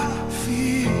my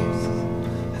fears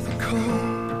have gone.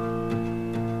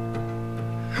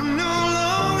 I'm no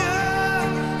longer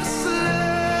a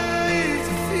slave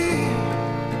to fear.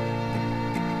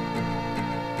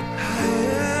 I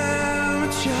am a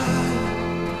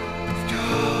child of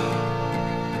God.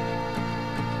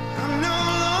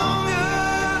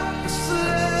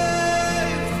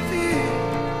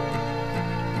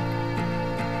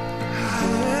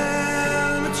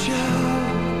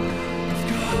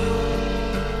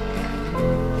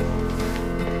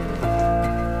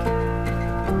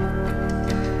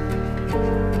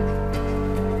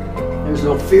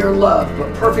 fear and love,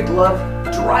 but perfect love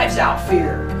drives out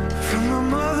fear. From my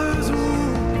mother's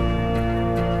womb,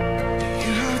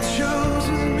 you have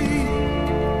chosen me.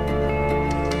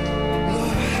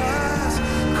 Love has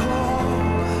called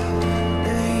my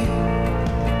name.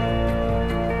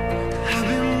 I've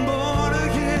been born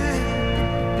again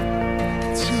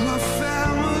to a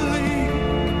family.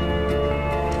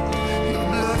 Your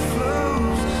blood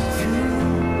flows through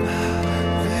my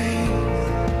veins.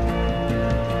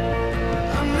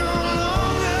 I'm no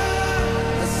longer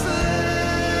a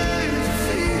slave to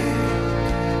fear.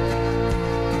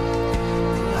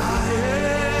 I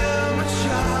am a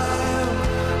child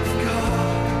of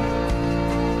God.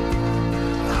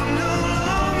 I'm no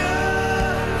longer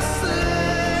a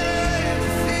slave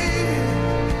to fear.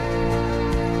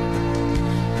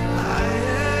 I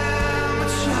am a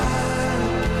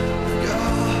child of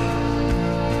God.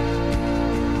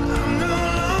 I'm no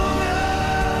longer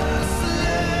a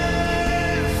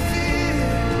slave to fear.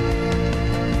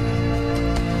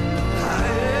 I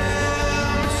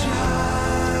am a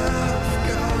child of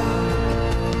God.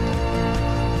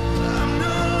 I'm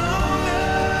no longer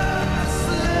a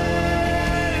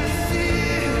slave to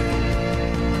fear.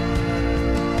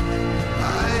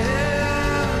 I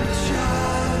am a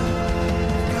child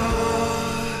of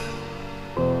God.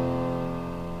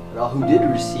 But all who did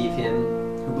receive him,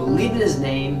 who believed in his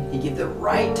name, he gave the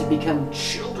right to become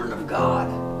children of God.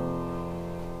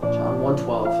 John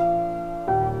 1:12.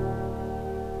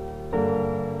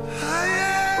 I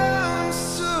am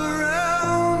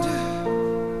surrounded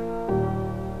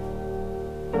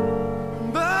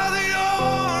by the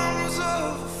arms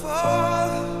of the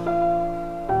Father.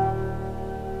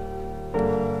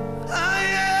 I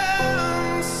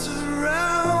am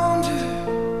surrounded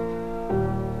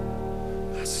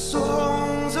by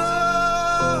songs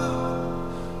of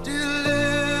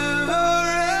deliverance.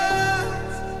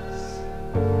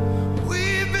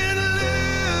 We've been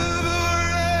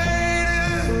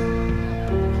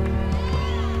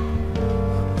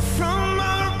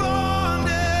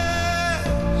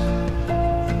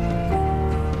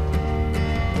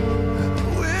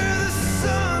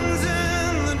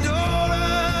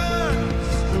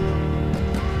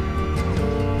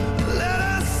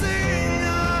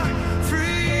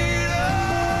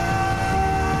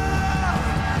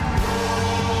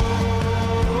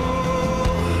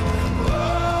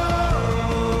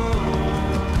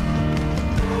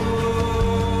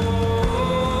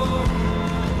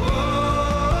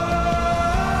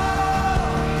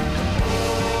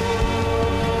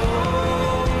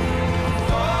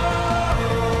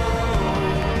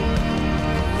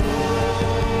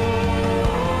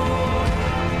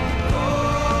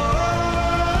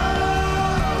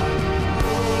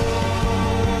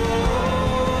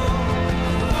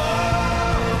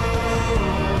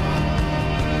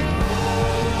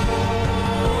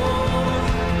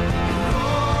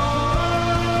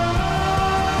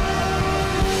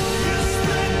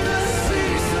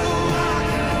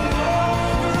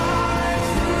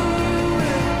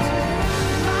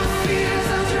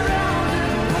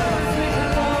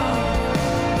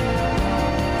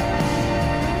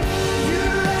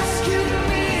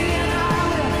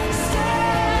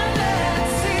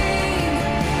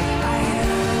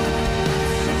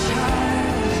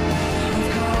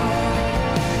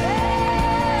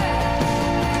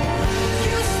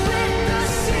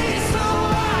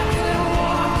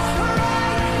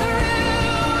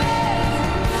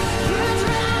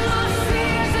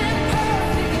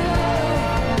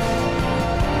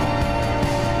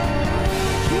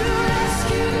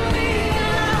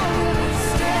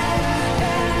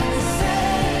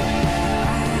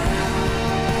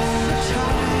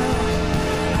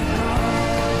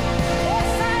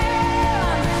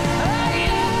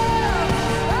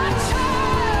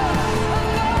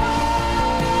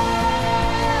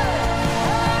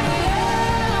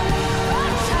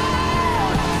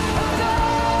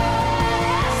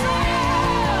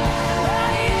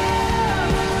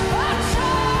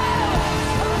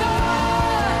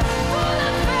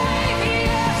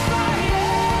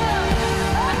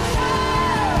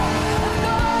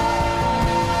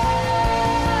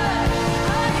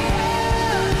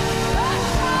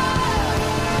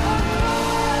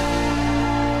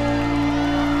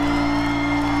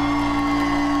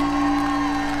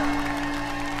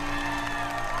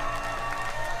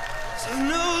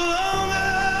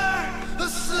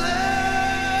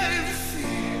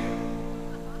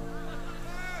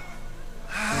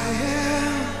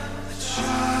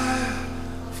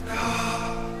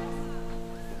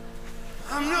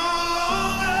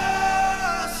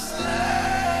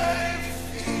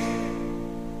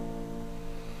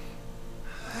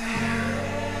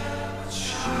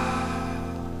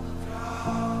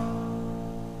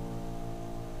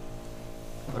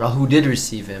But all who did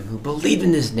receive him, who believed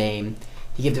in his name,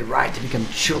 he gave the right to become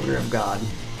children of God.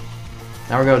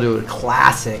 Now we're going to do a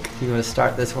classic. You want to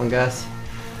start this one, Gus?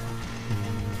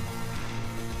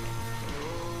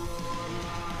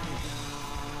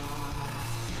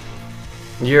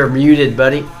 You're muted,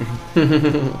 buddy.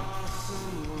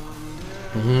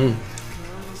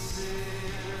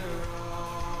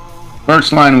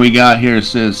 First line we got here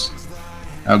says,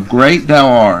 "How great thou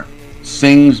art,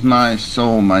 sings my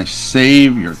soul, my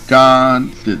Savior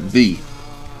God to thee."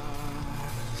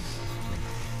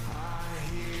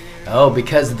 Oh,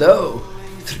 because though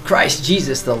through Christ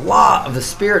Jesus, the law of the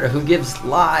Spirit who gives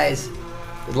life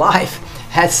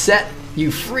has set you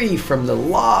free from the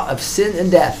law of sin and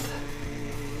death.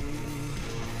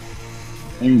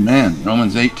 Amen.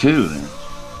 Romans 8:2 then.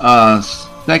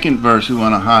 Second verse we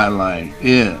want to highlight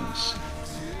is,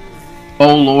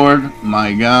 "O Lord,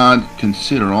 my God,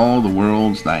 consider all the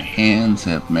worlds thy hands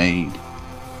have made."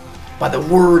 By the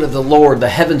word of the Lord the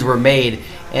heavens were made,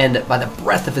 and by the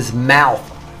breath of his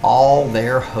mouth all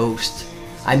their host.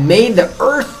 I made the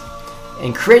earth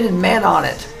and created man on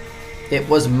it. It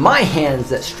was my hands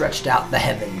that stretched out the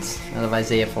heavens. Out of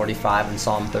Isaiah 45 and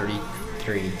Psalm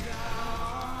 33.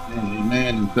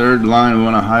 Amen. The third line we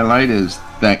want to highlight is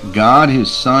that God,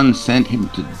 his Son, sent him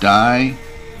to die.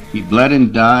 He bled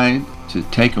and died to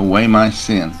take away my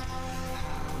sin.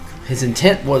 His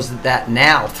intent was that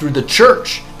now, through the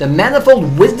church, the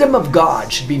manifold wisdom of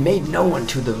God should be made known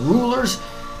to the rulers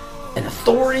and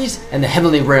authorities and the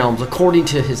heavenly realms, according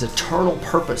to his eternal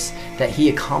purpose that he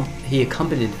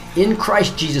accompanied in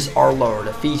Christ Jesus our Lord.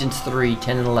 Ephesians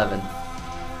 3:10 and 11.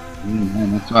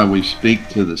 Amen. That's why we speak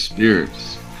to the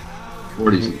spirits,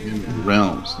 authorities and heavenly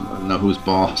realms. I know who's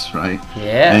boss, right?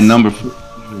 Yes. And number 4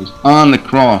 is, "On the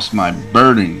cross my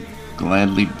burden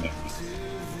gladly bear."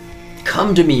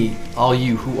 Come to me, all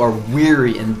you who are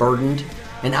weary and burdened,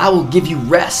 and I will give you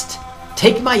rest.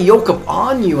 Take my yoke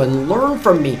upon you and learn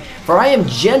from me, for I am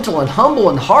gentle and humble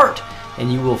in heart,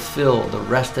 and you will feel the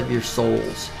rest of your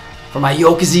souls. For my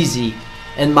yoke is easy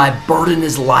and my burden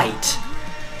is light.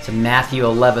 To Matthew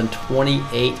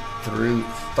 11:28 through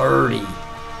 30.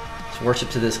 Let's worship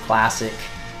to this classic.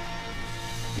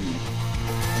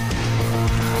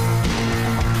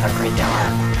 How great thou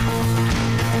art.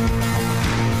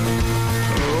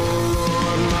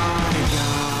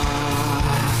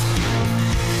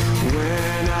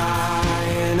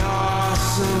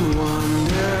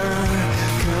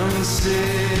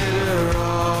 Consider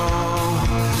all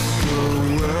the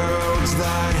worlds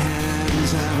thy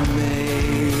hands have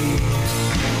made.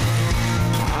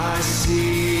 I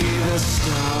see the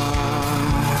stars,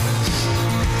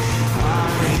 I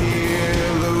hear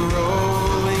the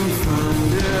rolling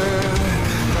thunder,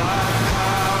 thy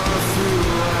power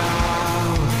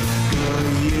throughout the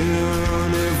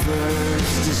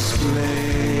universe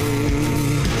displayed.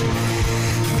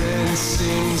 Then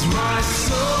sings my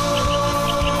soul,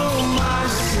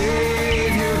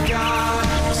 Savior God,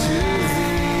 to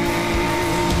thee.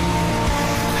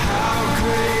 How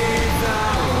great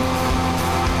thou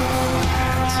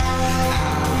art,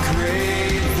 how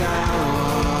great thou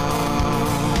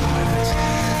art.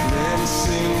 Then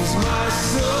sings my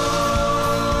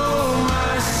soul,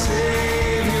 my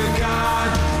Savior God,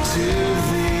 to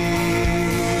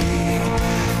thee.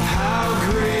 How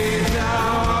great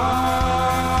thou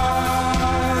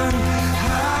art,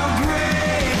 how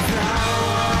great thou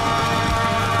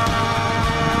art.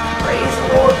 Praise the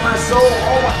Lord, my soul,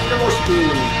 all my innermost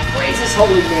being. Praise his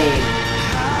holy name.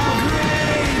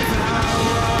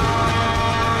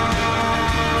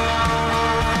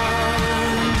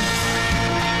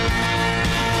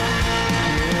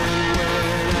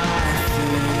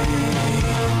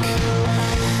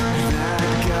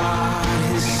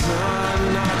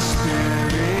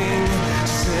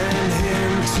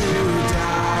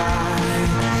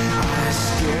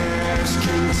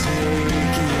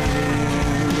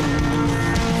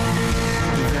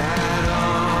 That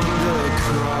on the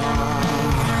cross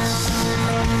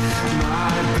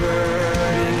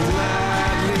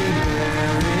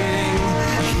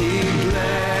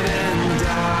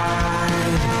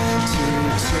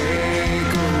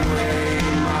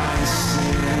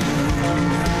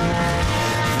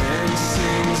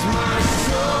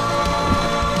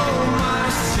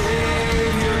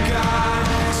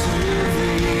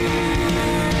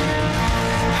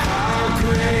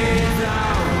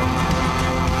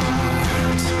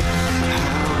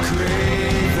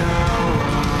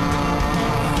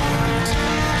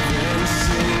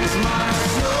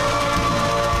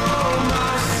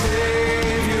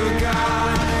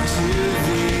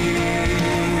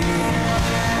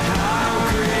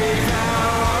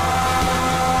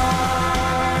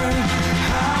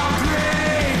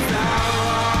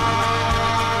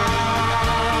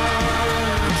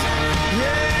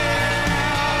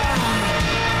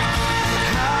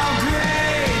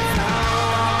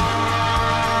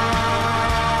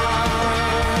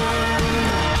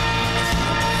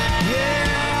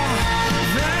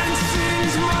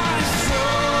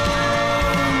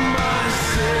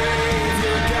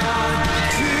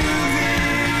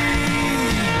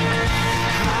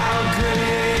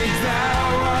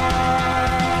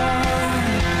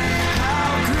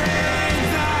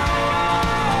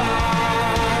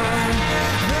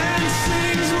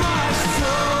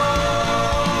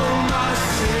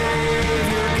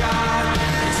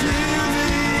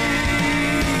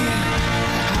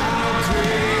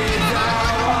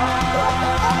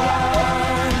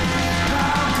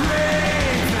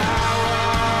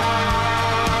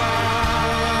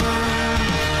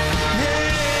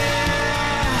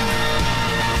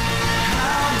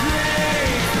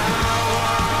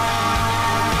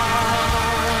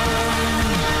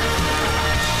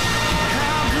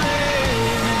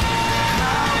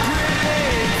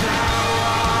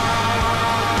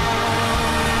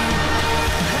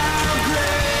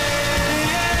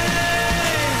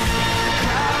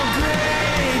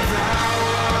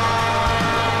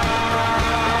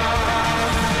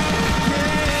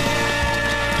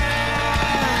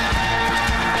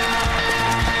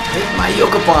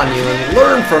yoke upon you and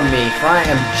learn from me, for I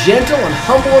am gentle and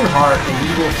humble in heart, and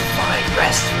you will find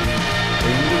rest for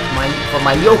you. For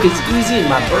my yoke is easy and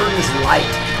my burden is light.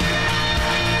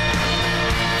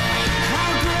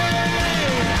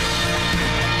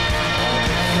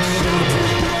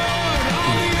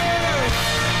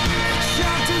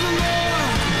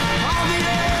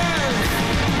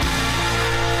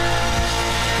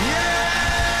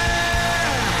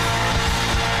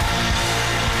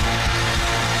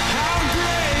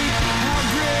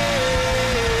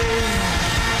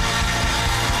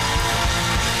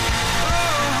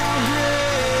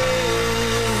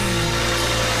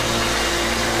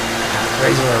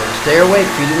 Praise the Lord. Stay awake,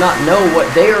 for you do not know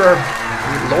what day or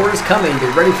the Lord is coming. Be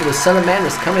ready, for the Son of Man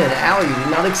is coming at an hour you do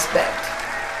not expect.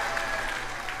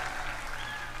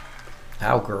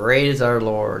 How great is our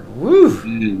Lord.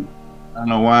 Woo! I don't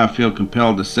know why I feel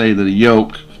compelled to say that a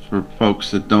yoke, for folks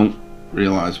that don't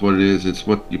realize what it is, it's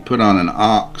what you put on an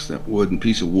ox, that wooden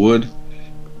piece of wood,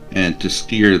 and to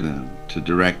steer them, to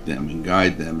direct them and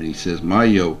guide them. And he says, my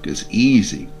yoke is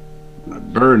easy, my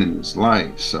burden is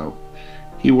light. So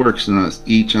he works on us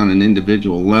each on an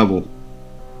individual level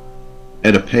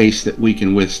at a pace that we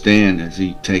can withstand as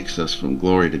he takes us from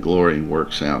glory to glory and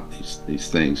works out these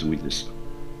things, and we just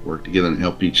work together and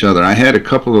help each other. I had a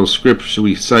couple of those scriptures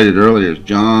we cited earlier,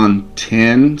 John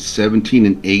 10, 17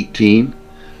 and 18,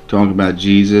 talking about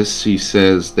Jesus. He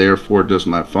says, therefore does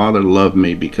my Father love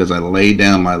me, because I lay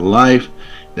down my life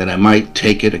that I might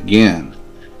take it again.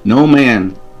 No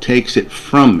man takes it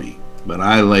from me, but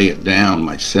I lay it down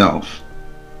myself.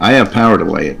 I have power to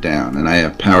lay it down, and I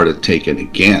have power to take it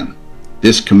again.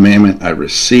 This commandment I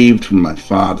received from my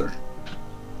Father.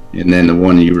 And then the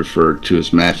one you referred to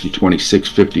is Matthew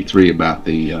 26:53, about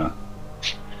the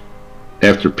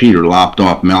after Peter lopped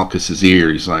off Malchus's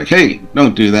ear. He's like, hey,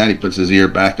 don't do that. He puts his ear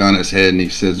back on his head, and he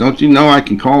says, don't you know I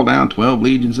can call down 12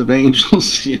 legions of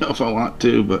angels, if I want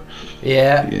to? But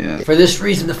yeah. For this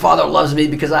reason the Father loves me,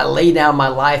 because I lay down my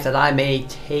life that I may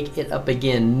take it up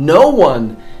again. No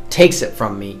one takes it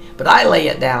from me, but I lay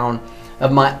it down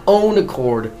of my own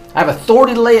accord. I have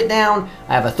authority to lay it down.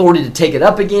 I have authority to take it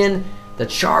up again. The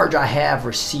charge I have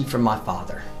received from my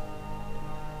Father.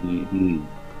 Mm-hmm.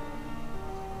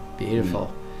 Beautiful.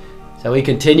 Mm-hmm. So we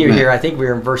continue here. I think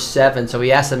we're in verse 7. So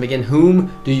we asked them again,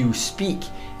 whom do you speak?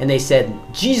 And they said,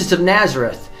 Jesus of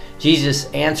Nazareth.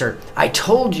 Jesus answered, I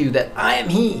told you that I am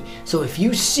he. So if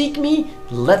you seek me,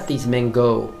 let these men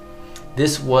go.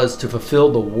 This was to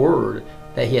fulfill the word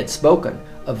that he had spoken.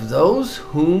 Of those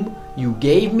whom you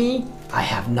gave me, I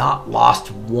have not lost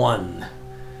one.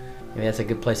 Maybe that's a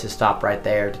good place to stop right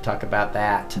there to talk about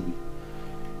that.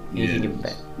 Anything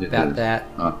about that?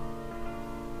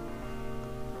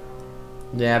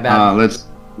 Yeah, about let's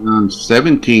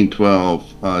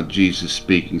 17:12. Jesus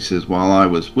speaking says, while I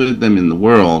was with them in the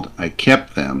world, I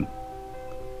kept them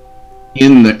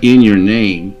in your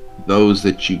name, those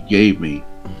that you gave me.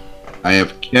 I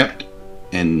have kept,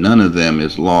 and none of them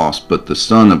is lost, but the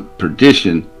son of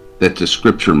perdition, that the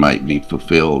scripture might be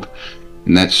fulfilled.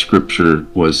 And that scripture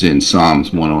was in Psalms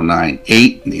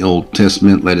 109:8 in the Old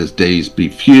Testament. Let his days be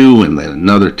few, and let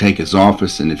another take his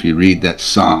office. And if you read that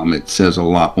psalm, it says a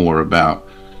lot more about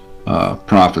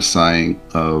prophesying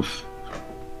of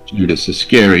Judas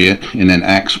Iscariot. And then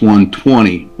Acts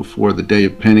 1:20, before the day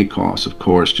of Pentecost, of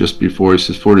course, just before, he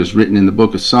says, for it is written in the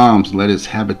book of Psalms, let his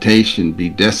habitation be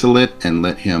desolate, and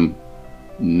let him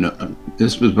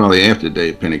this was probably after the day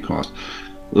of Pentecost,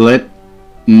 let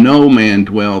no man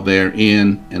dwell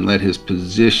therein, and let his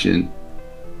position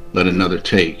let another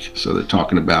take. So they're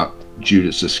talking about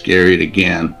Judas Iscariot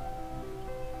again.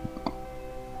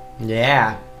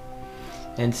 Yeah.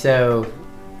 And so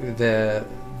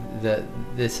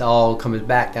this all comes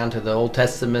back down to the Old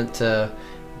Testament,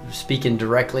 speaking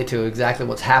directly to exactly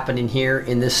what's happening here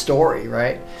in this story,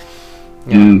 right?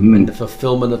 And the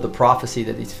fulfillment of the prophecy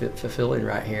that he's fulfilling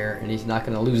right here, and he's not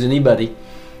going to lose anybody.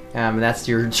 And that's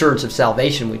your assurance of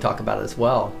salvation we talk about as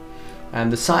well.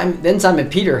 Then Simon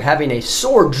Peter, having a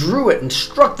sword, drew it and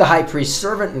struck the high priest's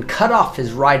servant and cut off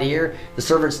his right ear. The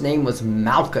servant's name was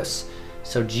Malchus.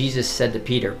 So Jesus said to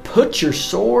Peter, put your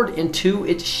sword into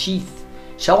its sheath.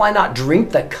 Shall I not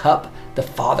drink the cup the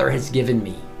Father has given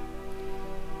me?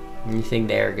 Anything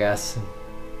there, Gus?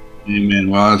 Amen.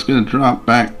 Well, I was going to drop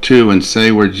back to and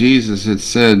say where Jesus had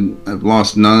said, I've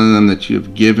lost none of them that you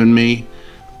have given me.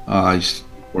 He's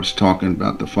of course talking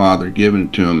about the Father giving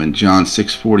it to him. And John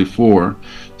 6:44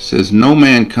 says, no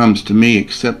man comes to me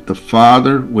except the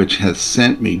Father which hath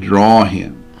sent me draw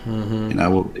him. And I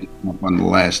will take him up on the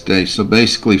last day. So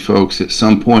basically, folks, at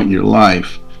some point in your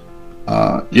life,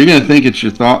 You're going to think it's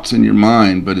your thoughts in your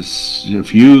mind, but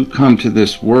if you come to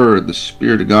this word, the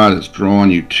Spirit of God is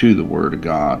drawing you to the Word of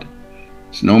God.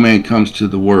 So no man comes to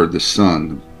the Word, the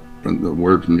Son, from the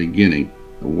Word from the beginning,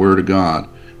 the Word of God,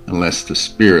 unless the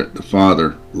Spirit, the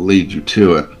Father, leads you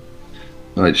to it.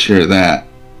 So I'd share that.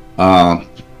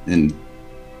 And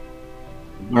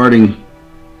regarding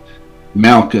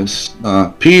Malchus,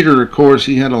 Peter, of course,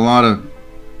 he had a lot of,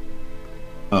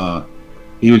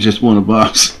 he was just one of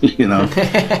us, you know.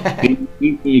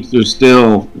 he thinks they're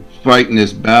still fighting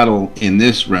this battle in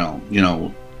this realm, you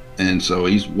know, and so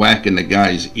he's whacking the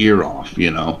guy's ear off,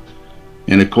 you know.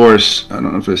 And of course, I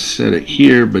don't know if I said it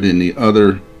here, but in the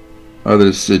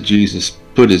others said Jesus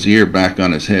put his ear back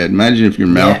on his head. Imagine if you're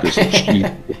Malchus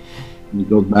and he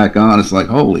goes back on, it's like,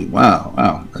 holy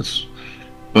wow, that's,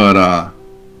 but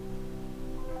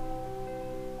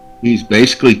he's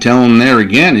basically telling them there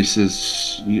again, he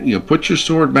says, you put your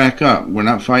sword back up. We're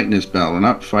not fighting this battle. We're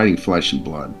not fighting flesh and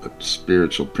blood, but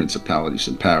spiritual principalities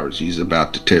and powers. He's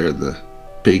about to tear the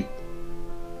big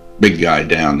guy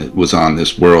down that was on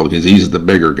this world, because he's the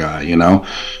bigger guy, you know.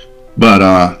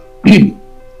 But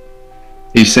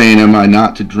he's saying, am I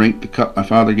not to drink the cup my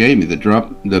Father gave me?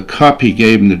 The cup he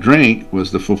gave him to drink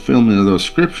was the fulfillment of those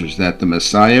scriptures, that the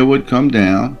Messiah would come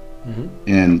down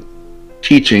and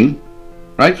teaching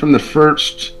right from the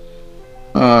first,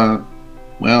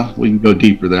 well, we can go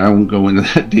deeper there. I won't go into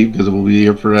that deep because we'll be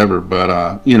here forever.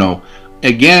 But, you know,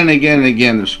 again and again and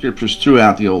again, the scriptures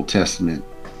throughout the Old Testament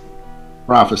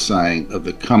prophesying of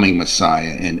the coming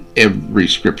Messiah, and every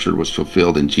scripture was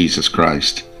fulfilled in Jesus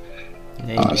Christ.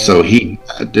 So he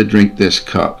had to drink this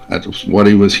cup. That's what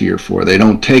he was here for. They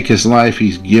don't take his life.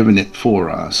 He's given it for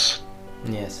us.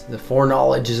 Yes, the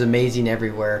foreknowledge is amazing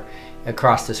everywhere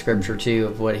across the scripture too,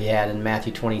 of what he had. In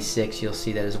Matthew 26, you'll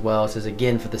see that as well. It says,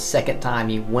 again, for the second time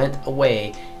he went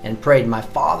away and prayed, my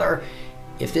Father,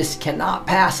 if this cannot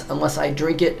pass unless I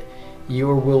drink it,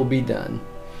 your will be done.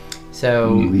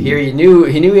 So here he knew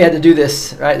he had to do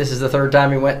this, right? This is the third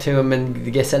time he went to him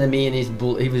in Gethsemane, and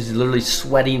he was literally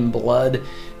sweating blood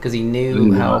because he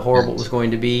knew how horrible it was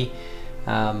going to be.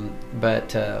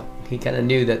 But he kind of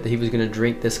knew that he was going to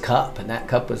drink this cup, and that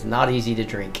cup was not easy to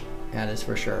drink. That is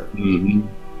for sure.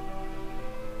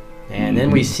 And then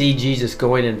we see Jesus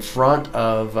going in front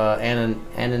of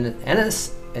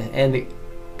Annas and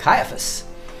Caiaphas.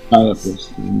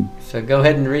 So go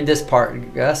ahead and read this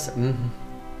part, Gus.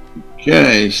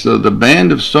 Okay, so the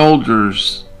band of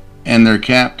soldiers and their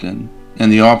captain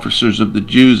and the officers of the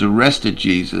Jews arrested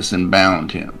Jesus and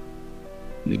bound him.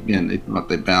 And again, they thought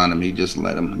they bound him. He just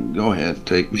let him, go ahead,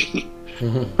 take me.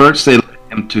 First, they led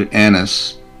him to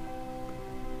Annas,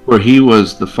 for he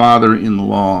was the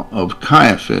father-in-law of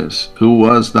Caiaphas, who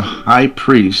was the high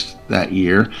priest that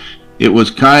year. It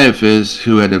was Caiaphas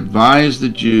who had advised the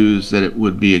Jews that it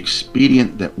would be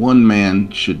expedient that one man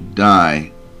should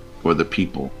die for the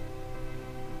people.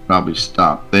 Probably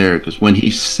stop there, because when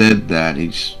he said that,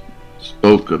 he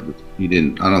spoke of it.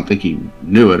 I don't think he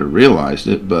knew it or realized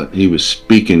it, but he was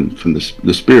speaking from the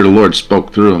Spirit of the Lord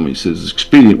spoke through him. He says, it's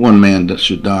expedient one man that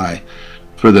should die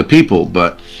for the people.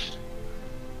 But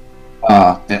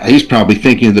he's probably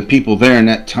thinking of the people there in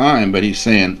that time, but he's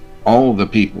saying all the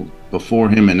people before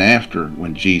him and after,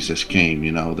 when Jesus came,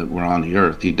 you know, that were on the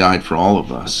earth. He died for all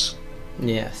of us.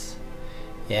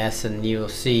 Yes, and you'll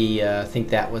see, I think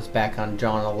that was back on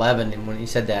John 11, and when he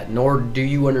said that, nor do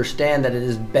you understand that it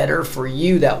is better for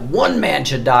you that one man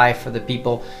should die for the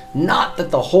people, not that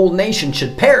the whole nation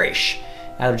should perish.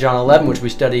 Out of John 11, which we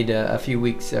studied a few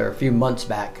weeks or a few months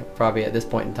back, probably at this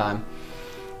point in time.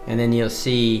 And then you'll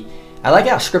see, I like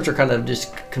how scripture kind of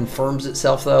just confirms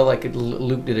itself, though. Like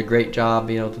Luke did a great job,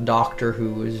 you know, the doctor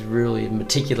who was really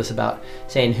meticulous about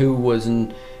saying who was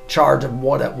in charge of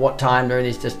what at what time during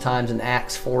these times. In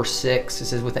Acts 4:6, it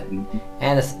says, with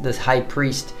Annas the high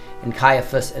priest and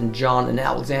Caiaphas and John and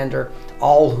Alexander,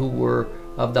 all who were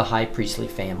of the high priestly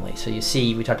family. So you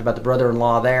see, we talked about the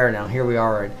brother-in-law there. Now here we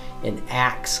are in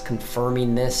Acts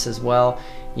confirming this as well.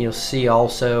 You'll see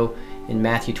also in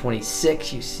Matthew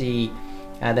 26, you see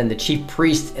then the chief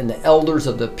priest and the elders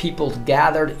of the people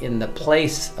gathered in the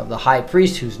place of the high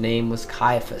priest, whose name was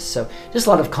Caiaphas. So just a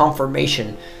lot of confirmation,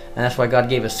 and that's why God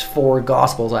gave us 4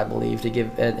 Gospels, I believe, to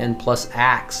give, and plus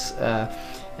Acts,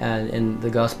 and in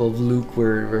the Gospel of Luke,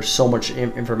 where there's so much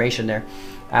information there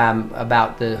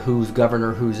about who's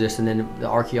governor, who's this, and then the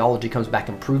archaeology comes back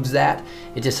and proves that.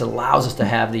 It just allows us to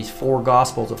have these 4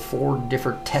 Gospels of 4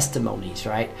 different testimonies,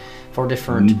 right? 4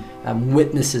 different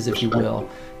witnesses, if you will,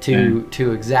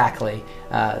 to exactly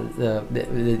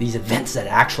these events that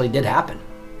actually did happen.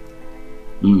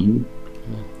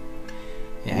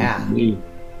 Yeah.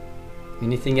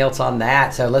 Anything else on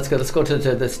that? So let's go to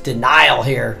this denial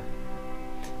here.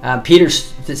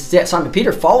 Simon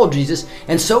Peter followed Jesus,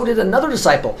 and so did another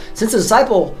disciple. Since the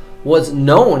disciple was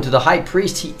known to the high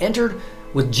priest, he entered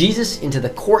with Jesus into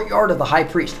the courtyard of the high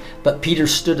priest. But Peter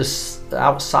stood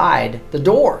outside the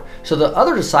door. So the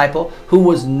other disciple, who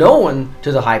was known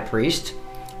to the high priest,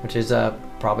 which is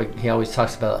probably, he always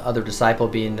talks about the other disciple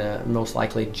being most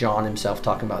likely John himself,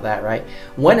 talking about that, right?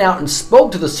 Went out and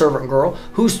spoke to the servant girl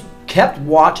who kept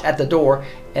watch at the door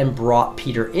and brought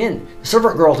Peter in. The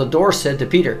servant girl at the door said to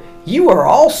Peter, "You are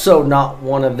also not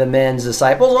one of the men's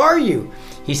disciples, are you?"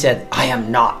 He said, "I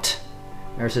am not."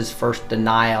 There's his first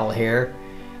denial here.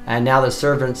 And now the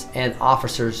servants and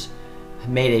officers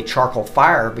made a charcoal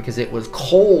fire because it was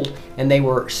cold, and they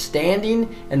were standing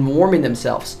and warming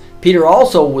themselves. Peter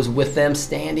also was with them,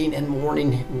 standing and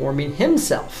warming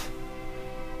himself.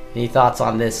 Any thoughts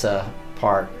on this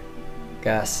part,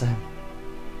 Gus?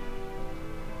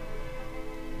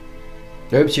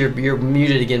 Oops, you're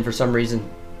muted again for some reason.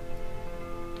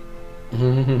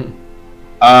 Do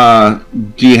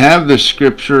you have the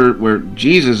scripture where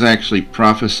Jesus actually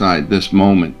prophesied this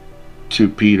moment to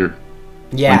Peter?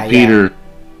 Yeah, when Peter,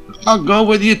 "I'll go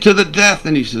with you to the death,"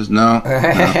 and he says, "No."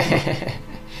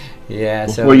 Yeah.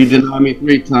 Before you deny me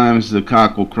 3 times, the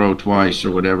cock will crow twice,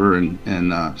 or whatever, and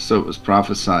so it was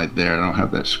prophesied there. I don't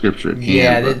have that scripture at hand.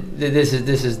 Yeah, this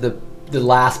is the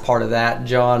last part of that,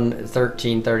 John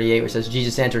 13:38, which says,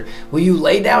 Jesus answered, "Will you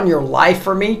lay down your life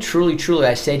for me? Truly, truly,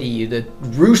 I say to you, the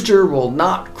rooster will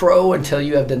not crow until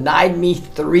you have denied me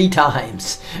 3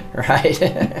 times." Right?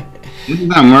 This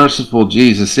is how merciful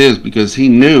Jesus is, because he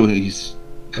knew he's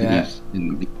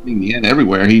in the end,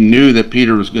 everywhere, he knew that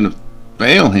Peter was going to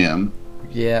fail him.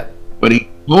 Yeah. But he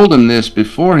told him this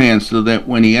beforehand so that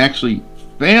when he actually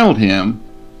failed him,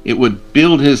 it would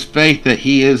build his faith that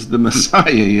he is the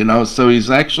Messiah, So he's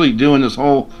actually doing this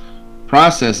whole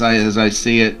process, as I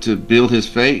see it, to build his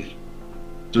faith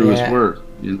through his word.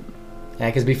 Yeah,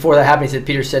 because before that happened,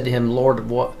 Peter said to him, "Lord,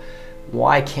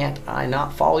 why can't I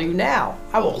not follow you now?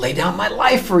 I will lay down my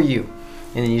life for you."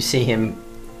 And then you see him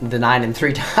denying him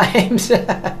 3 times.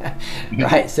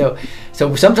 Right? So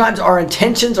sometimes our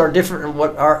intentions are different than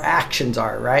what our actions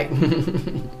are, right?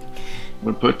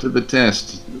 We're put to the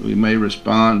test. We may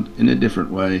respond in a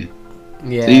different way.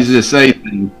 Yeah. It's easy to say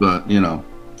things, but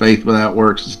faith without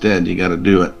works is dead. You got to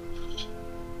do it.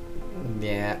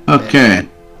 Yeah. Okay.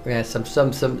 Yeah.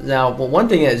 Some. Now, one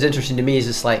thing that is interesting to me is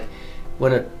just like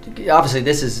obviously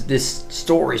this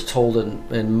story is told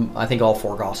in I think all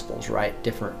 4 Gospels, right?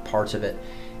 Different parts of it,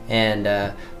 and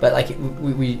but like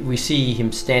we see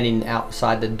him standing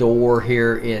outside the door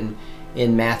here in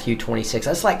Matthew 26.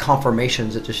 That's like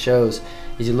confirmations. It just shows,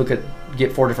 as you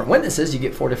get 4 different witnesses, you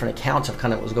get 4 different accounts of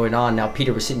kind of what was going on. Now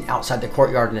Peter was sitting outside the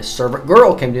courtyard, and a servant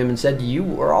girl came to him and said, "You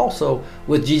were also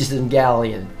with Jesus in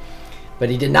Galilee." But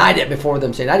he denied it before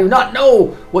them, saying, "I do not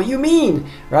know what you mean."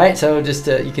 Right? So just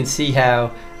you can see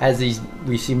how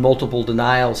we see multiple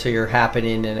denials here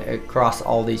happening and across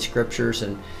all these scriptures,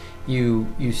 and you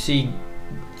see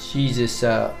Jesus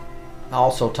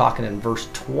also talking in verse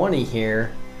 20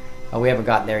 here. We haven't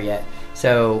gotten there yet.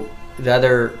 So the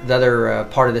other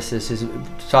part of this is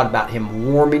taught about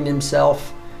him warming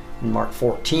himself in Mark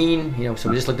 14. So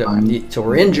we just looked at. So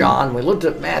we're in John. We looked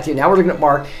at Matthew. Now we're looking at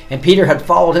Mark. And Peter had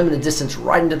followed him in the distance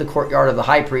right into the courtyard of the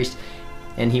high priest,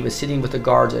 and he was sitting with the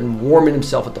guards and warming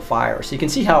himself at the fire. So you can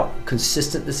see how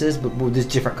consistent this is, but with these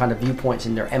different kind of viewpoints,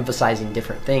 and they're emphasizing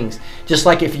different things. Just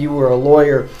like if you were a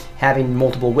lawyer having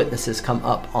multiple witnesses come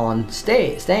up on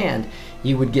stand,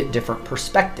 you would get different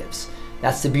perspectives.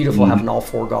 That's the beautiful having all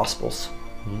 4 Gospels.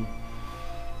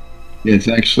 It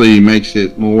actually makes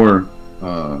it more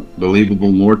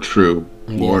believable, more true,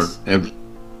 more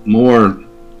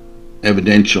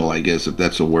evidential, I guess, if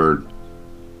that's a word,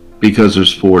 because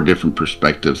there's 4 different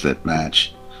perspectives that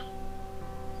match.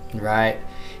 Right.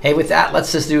 Hey, with that,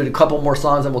 let's just do a couple more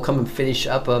songs, and we'll come and finish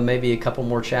up maybe a couple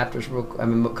more chapters.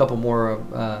 A couple more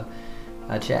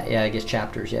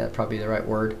chapters. Yeah, probably the right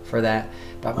word for that.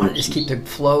 But I want to just keep the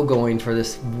flow going for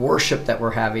this worship that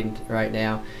we're having right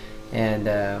now, and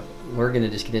we're going to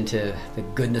just get into the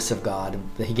goodness of God.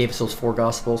 He gave us those 4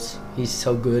 Gospels. He's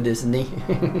so good, isn't he?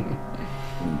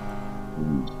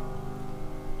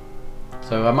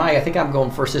 So I think I'm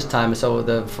going first this time. So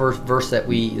the first verse the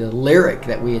lyric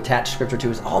that we attach scripture to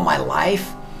is, "All my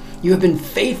life you have been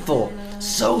faithful,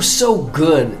 so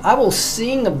good. I will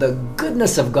sing of the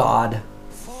goodness of God."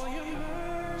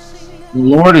 The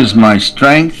Lord is my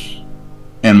strength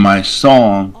and my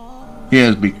song. He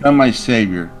has become my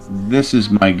Savior. This is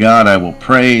my God. I will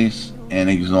praise and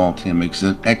exalt him.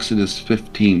 Exodus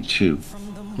 15:2.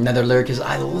 Another lyric is,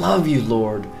 I love you,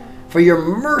 Lord, for your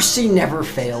mercy never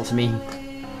fails me.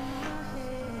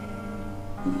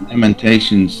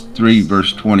 Lamentations 3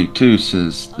 verse 22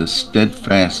 says, the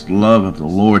steadfast love of the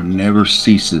Lord never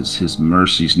ceases. His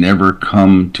mercies never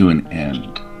come to an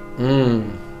end.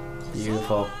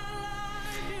 Beautiful.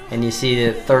 And you see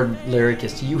the third lyric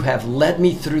is, you have led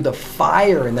me through the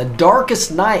fire in the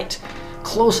darkest night,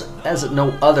 close as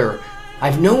no other.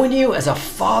 I've known you as a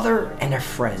father and a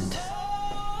friend.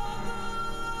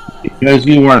 Because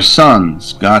you are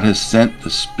sons, God has sent the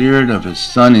Spirit of His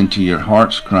Son into your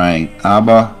hearts, crying,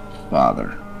 Abba,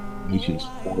 Father. Ephesians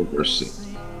 4 verse 6.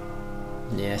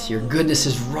 Yes, your goodness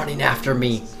is running after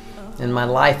me, and my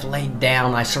life laid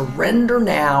down. I surrender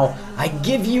now. I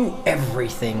give you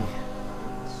everything.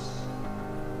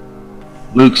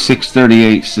 Luke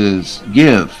 6:38 says,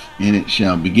 give, and it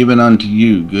shall be given unto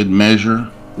you, good measure,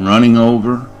 running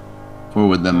over, for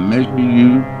with the measure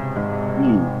you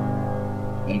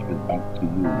measured back to you.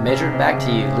 Measured back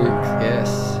to you, Luke. Yes.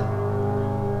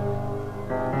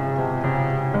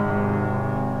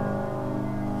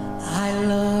 I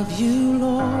love you,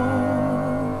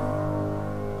 Lord,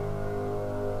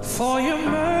 for your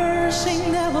mercy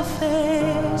never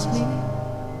fails me.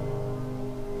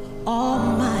 All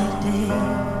my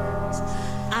days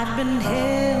I've been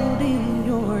held in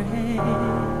your hand.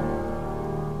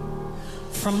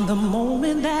 From the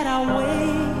moment that I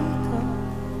wake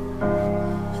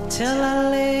up till I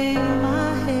lay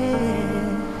my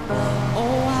head,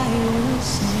 oh, I will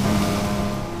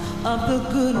sing of the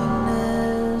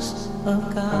goodness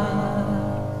of God.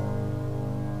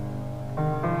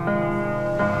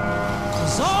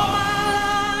 'Cause all my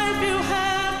life you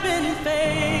have been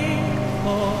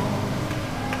faithful.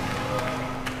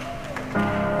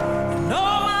 And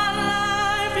all my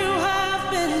life you have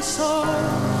been so good.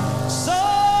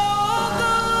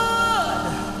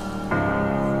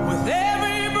 With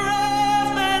every breath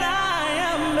that I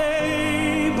am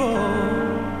able,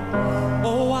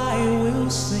 oh, I will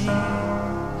sing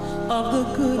of the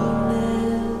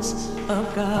goodness of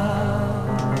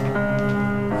God.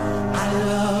 I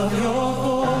love your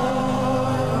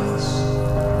voice.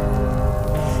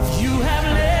 You have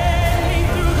led me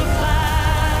through the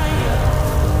fire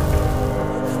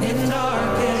in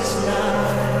darkest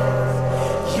night.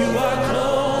 You are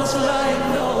close like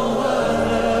no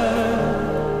other.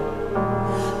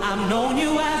 I've known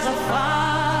you as a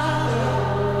father.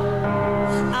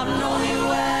 I've known you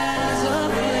as a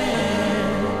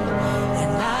friend.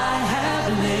 And I have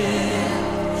lived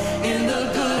in the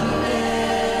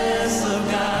goodness of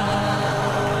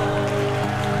God.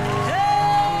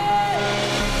 Hey,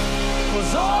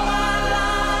 'cause all my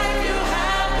life you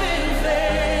have been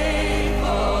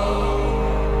faithful.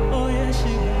 Oh, yes,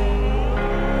 you have.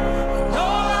 And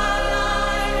all my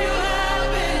life you have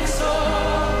been so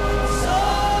good.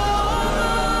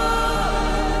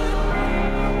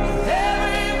 With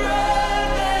every breath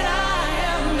that I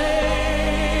am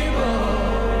able,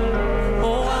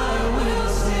 oh, I will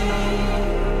sing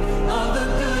of the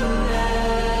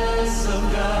goodness of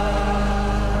God.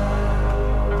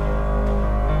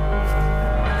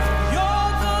 Your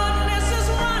goodness is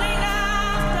running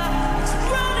after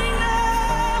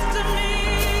me.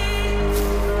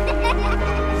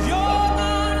 Your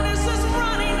goodness is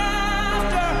running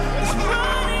after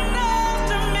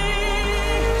me.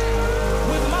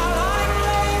 With my life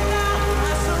laid down,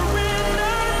 I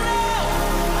surrender now.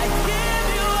 I give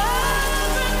you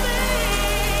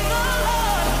everything, oh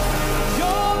Lord.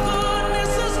 Your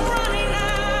goodness is running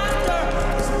after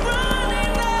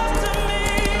me.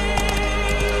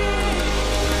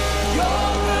 Your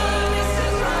goodness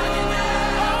is running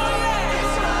after, oh yeah,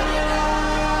 it's running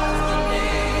after me.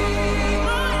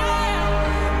 Oh yeah,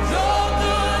 your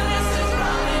goodness is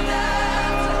running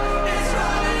after, it's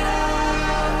running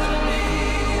after me.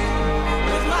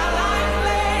 With my life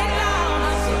laid down,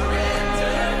 I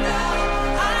surrender now.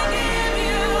 I give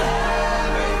you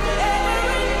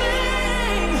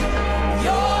everything.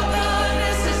 Your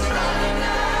goodness is running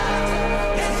after,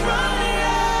 it's running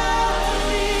after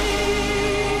me.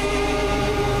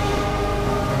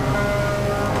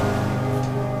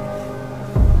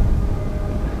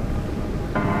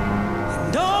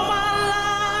 And all my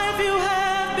life you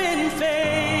have been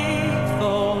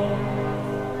faithful.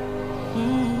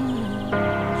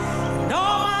 And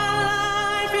all my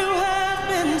life you have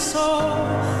been so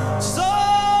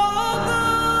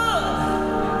good.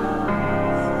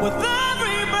 With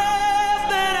every breath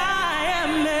that I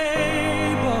am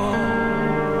able,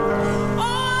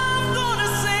 oh, I'm gonna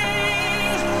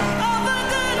sing of the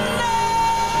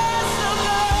goodness of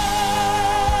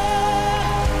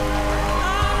God.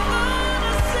 I'm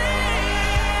gonna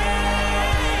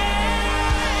sing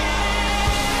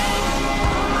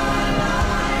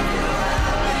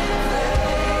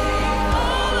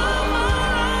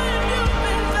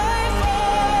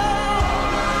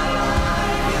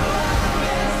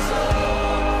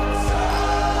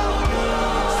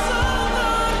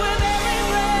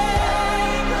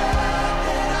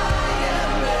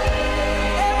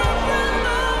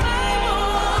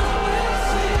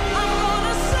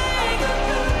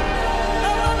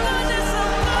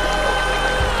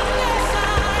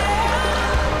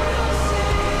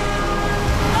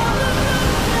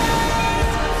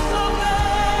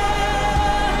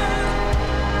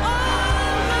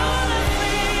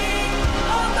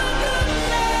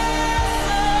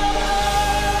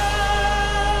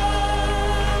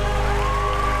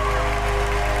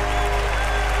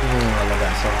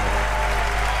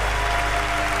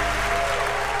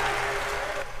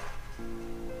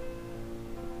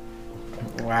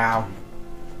Wow.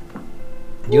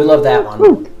 You love that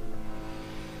one.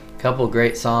 Couple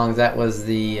great songs. That was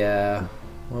the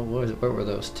what were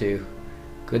those two?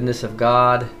 Goodness of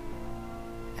God.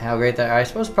 How great that. I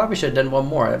suppose probably should have done one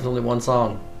more. That was only one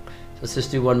song. So let's just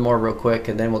do one more real quick,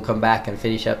 and then we'll come back and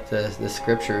finish up the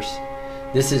scriptures.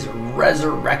 This is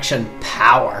resurrection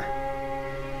power.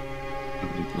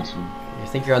 You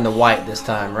think you're on the white this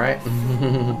time, right?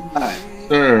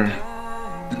 Sir.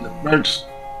 And the first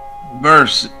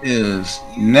verse is,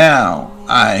 now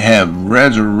I have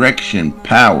resurrection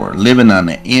power living on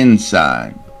the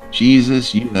inside.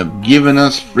 Jesus, you have given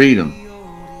us freedom.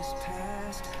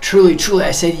 Truly, truly,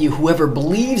 I say to you, whoever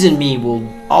believes in me will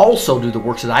also do the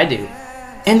works that I do.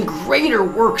 And greater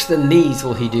works than these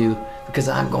will he do, because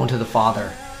I'm going to the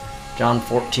Father. John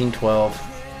 14:12.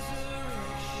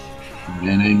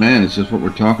 And amen. It's just what we're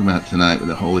talking about tonight with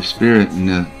the Holy Spirit. And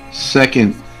the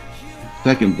second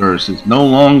verse is, no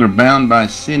longer bound by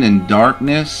sin and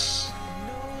darkness,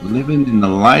 living in the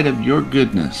light of your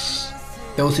goodness.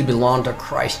 Those who belong to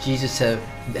Christ Jesus have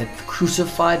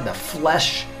crucified the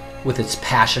flesh with its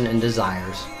passion and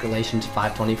desires. Galatians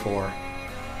 5:24.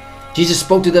 Jesus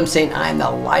spoke to them saying, I am the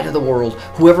light of the world.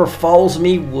 Whoever follows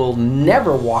me will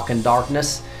never walk in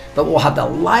darkness, but will have the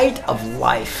light of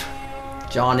life.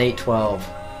 John 8:12.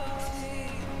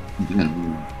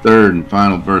 And third and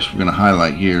final verse we're going to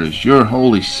highlight here is, your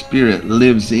Holy Spirit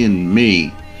lives in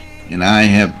me, and I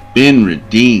have been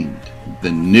redeemed.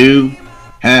 The new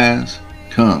has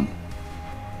come.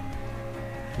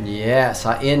 Yes,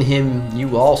 in him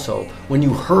you also, when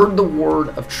you heard the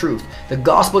word of truth, the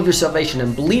gospel of your salvation,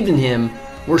 and believed in him,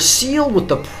 were sealed with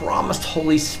the promised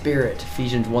Holy Spirit.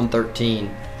 Ephesians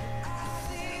 1:13.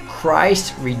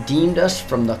 Christ redeemed us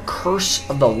from the curse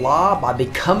of the law by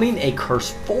becoming a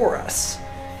curse for us.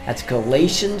 That's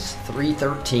Galatians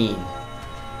 3:13.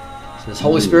 So this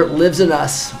Holy Spirit lives in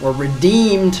us. We're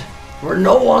redeemed. We're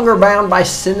no longer bound by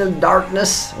sin and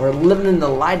darkness. We're living in the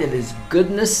light of his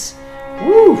goodness.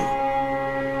 Woo!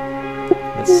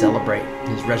 Let's celebrate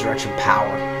his resurrection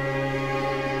power.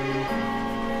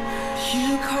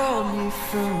 You called me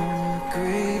from the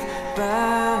grave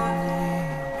by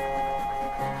name.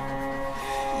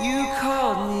 You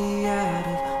called me out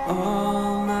of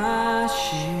all my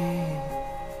shame.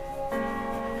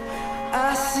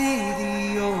 I see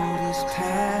the old is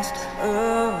passed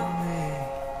away.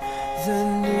 The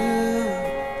new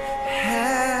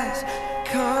has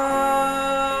come.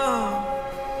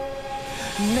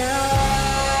 Now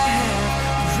I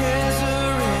have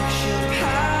resurrection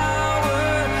power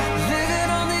living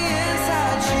on the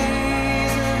inside,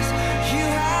 Jesus. You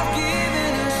have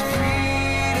given us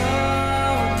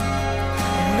freedom.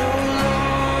 No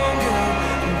longer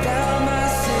bound by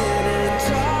sin and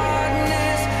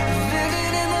darkness,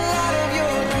 living in the light of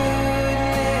your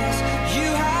goodness. You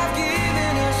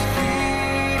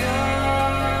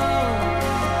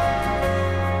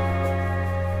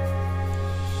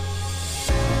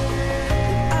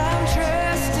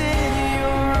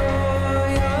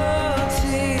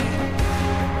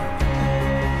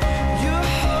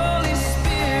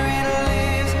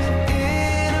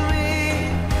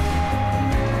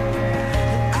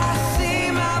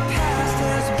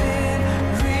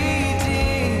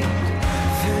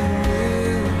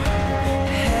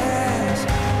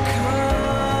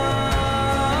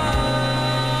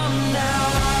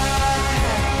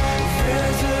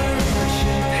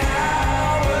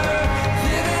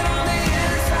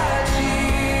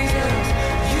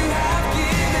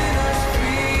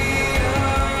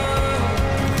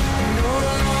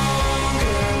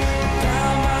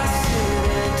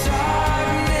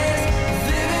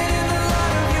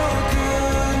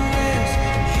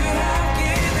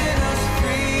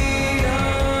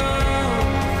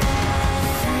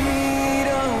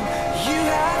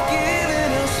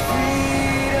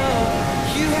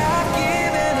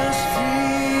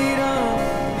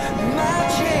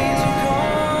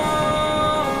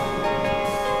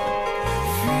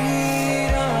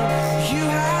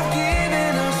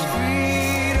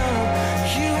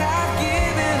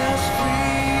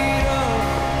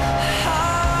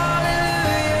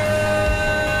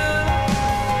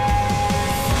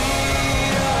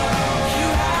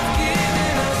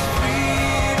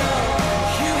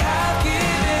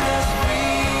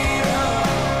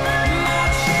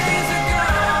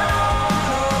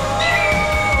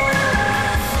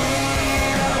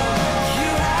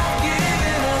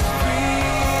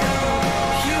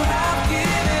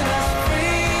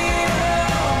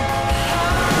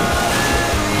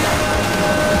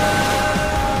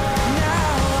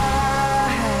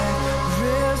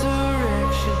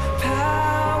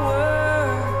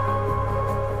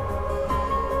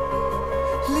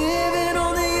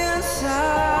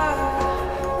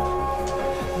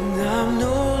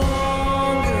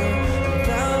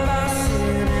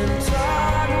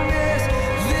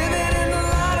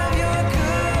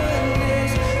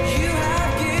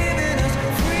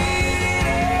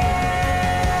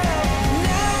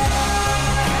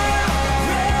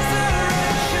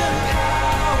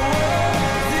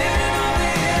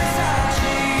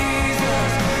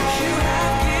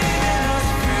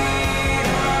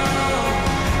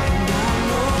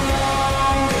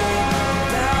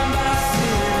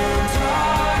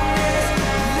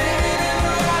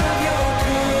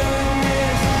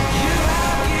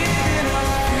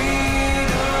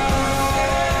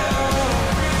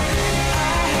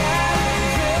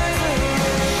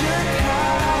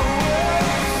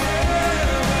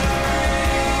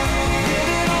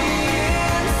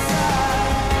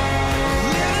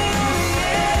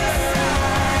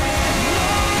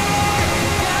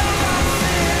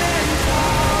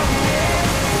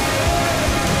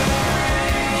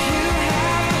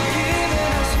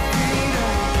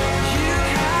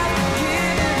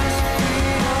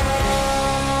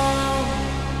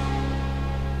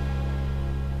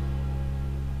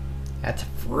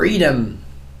Freedom.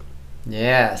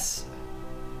 Yes.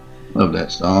 Love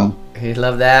that song. You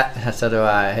love that? So do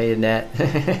I. Hey, Annette.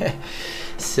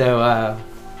 So,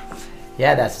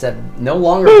 yeah, that's no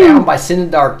longer bound by sin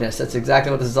and darkness. That's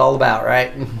exactly what this is all about,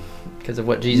 right? Because of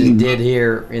what Jesus did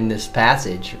here in this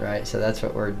passage, right? So that's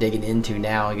what we're digging into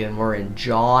now. Again, we're in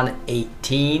John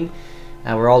 18.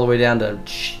 And we're all the way down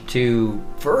to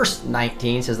verse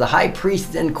 19. It says, the high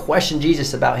priest then questioned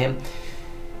Jesus about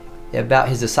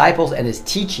his disciples and his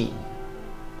teaching.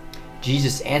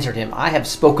 Jesus answered him, I have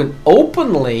spoken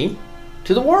openly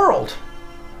to the world.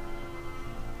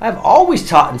 I have always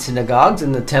taught in synagogues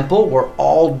in the temple where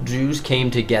all Jews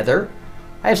came together.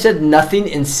 I have said nothing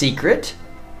in secret.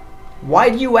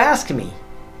 Why do you ask me?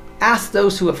 Ask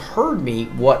those who have heard me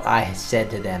what I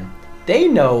said to them. They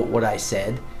know what I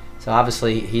said. So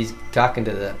obviously he's talking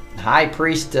to the high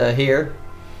priest here.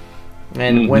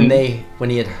 And when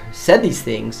he had said these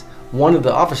things, one of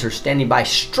the officers standing by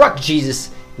struck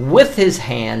Jesus with his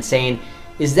hand, saying,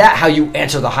 is that how you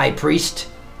answer the high priest?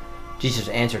 Jesus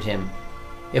answered him,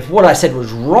 if what I said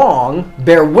was wrong,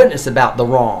 bear witness about the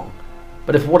wrong.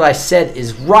 But if what I said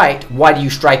is right, why do you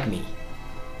strike me?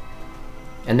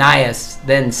 Ananias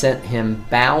then sent him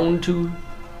bound to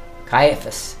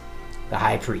Caiaphas, the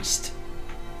high priest.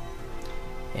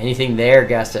 Anything there,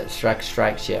 Gus, that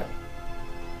strikes you?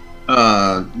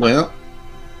 Well,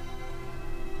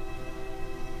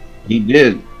 he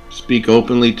did speak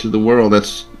openly to the world.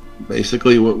 That's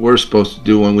basically what we're supposed to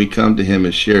do when we come to him,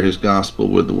 is share his gospel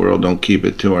with the world. Don't keep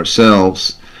it to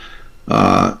ourselves.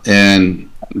 And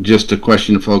just a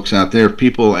question to folks out there, if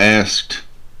people asked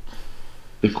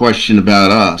the question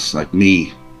about us, like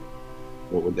me,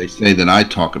 what would they say that I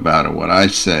talk about, or what I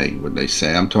say? Would they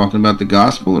say I'm talking about the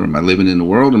gospel, or am I living in the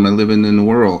world? Or am I living in the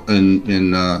world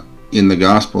in the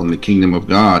gospel, in the kingdom of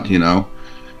God, you know?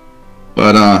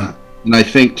 But and I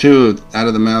think too, out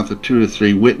of the mouth of 2 or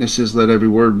 3 witnesses, let every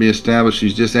word be established.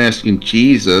 He's just asking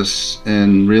Jesus,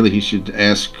 and really he should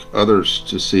ask others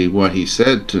to see what he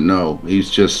said to know.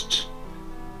 He's just,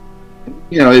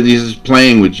 you know, he's just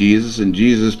playing with Jesus, and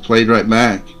Jesus played right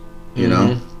back, you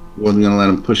know. Wasn't going to let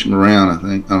him push him around,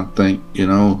 I don't think, you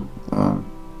know.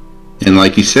 And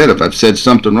like he said, if I've said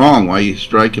something wrong, why are you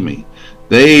striking me?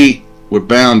 They were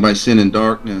bound by sin and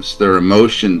darkness. Their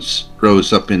emotions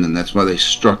rose up in them. That's why they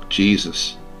struck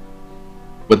Jesus.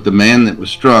 But the man that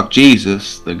was struck,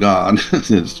 Jesus, the God,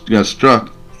 got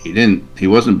struck. He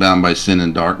wasn't bound by sin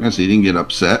and darkness. He didn't get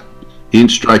upset. He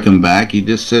didn't strike him back. He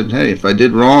just said, hey, if I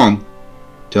did wrong,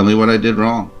 tell me what I did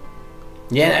wrong.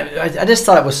 Yeah, I just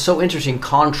thought it was so interesting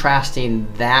contrasting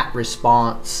that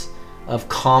response of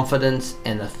confidence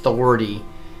and authority,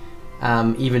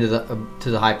 even to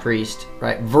the high priest,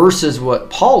 right, versus what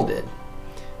Paul did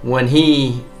when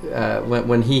he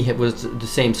was the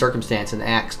same circumstance in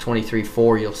Acts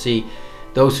 23:4. You'll see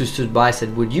those who stood by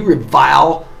said, "Would you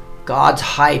revile God's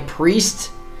high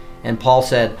priest?" And Paul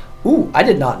said, "Ooh, I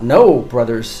did not know,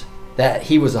 brothers, that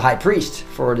he was a high priest,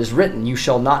 for it is written, you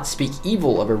shall not speak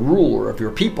evil of a ruler of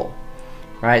your people."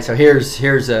 Right? So here's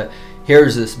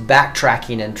this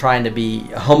backtracking and trying to be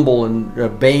humble and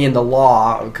obeying the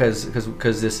law because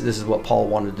this is what Paul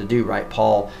wanted to do, right?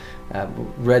 Paul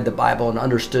read the Bible and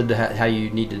understood how you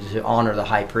needed to honor the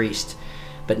high priest.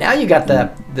 But now you got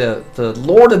the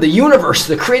Lord of the universe,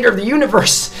 the creator of the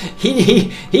universe.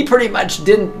 He pretty much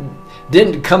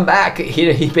didn't come back.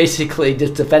 He basically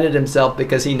just defended himself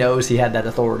because he knows he had that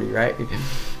authority, right?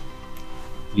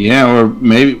 Yeah, or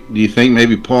maybe, do you think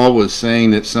maybe Paul was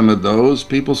saying that some of those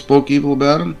people spoke evil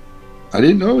about him? I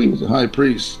didn't know he was a high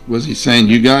priest. Was he saying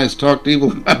you guys talked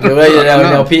evil about him?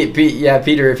 No,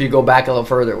 Peter, if you go back a little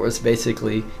further, was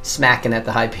basically smacking at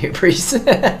the high priest.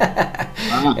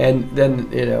 And then,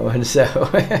 and so,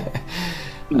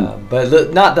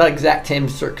 but not the exact same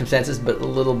circumstances, but a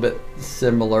little bit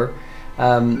similar.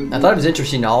 I thought it was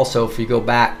interesting also, if you go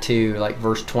back to like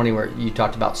verse 20 where you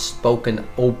talked about spoken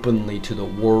openly to the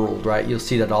world, right? You'll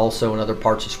see that also in other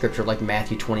parts of scripture like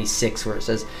Matthew 26 where it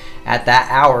says, at that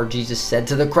hour Jesus said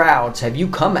to the crowds, have you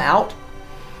come out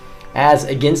as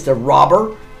against a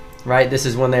robber? Right? This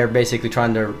is when they're basically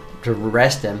trying to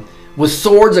arrest him. With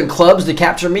swords and clubs to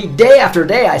capture me? Day after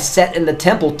day I sat in the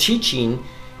temple teaching,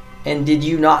 and did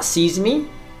you not seize me?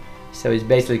 So he's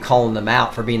basically calling them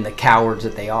out for being the cowards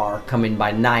that they are, coming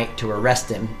by night to arrest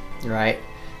him, right?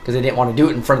 Because they didn't want to do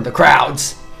it in front of the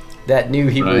crowds that knew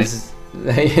he was,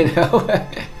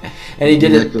 And he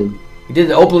did it. He did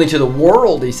it openly to the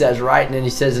world, he says, right? And then he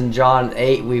says in John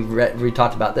 8, we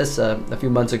talked about this a few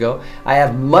months ago. I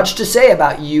have much to say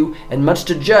about you and much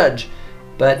to judge,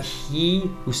 but he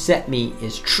who sent me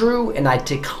is true, and I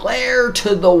declare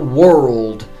to the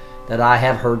world that I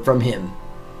have heard from him.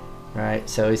 right?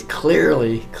 So he's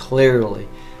clearly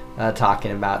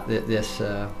talking about this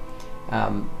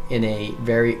in a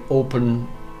very open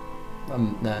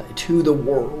to the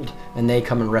world, and they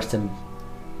come and arrest him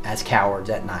as cowards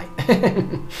at night.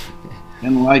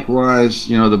 And likewise,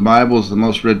 the Bible is the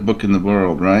most read book in the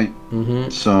world, right? Mm-hmm.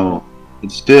 So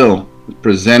it's still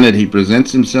presented. He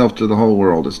presents himself to the whole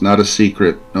world. It's not a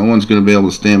secret. No one's going to be able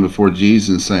to stand before Jesus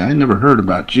and say, I never heard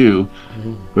about you.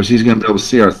 Mm-hmm. Because he's going to be able to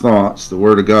see our thoughts. The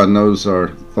Word of God knows our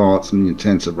thoughts and the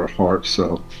intents of our hearts.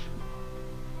 So,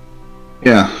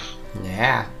 yeah.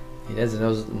 Yeah, he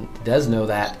does know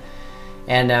that.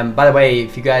 And by the way,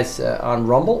 if you guys on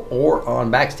Rumble or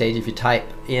on Backstage, if you type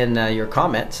in your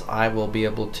comments, I will be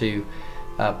able to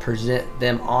present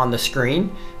them on the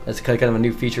screen. That's kind of a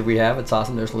new feature we have. It's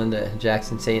awesome. There's Linda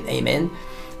Jackson saying amen.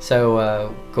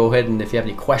 So go ahead, and if you have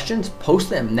any questions, post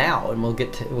them now, and we'll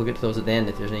get to those at the end.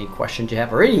 If there's any questions you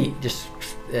have, or any just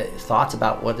thoughts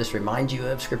about what this reminds you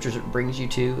of, scriptures it brings you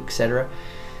to, etc.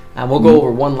 And we'll go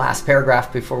over one last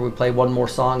paragraph before we play one more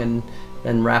song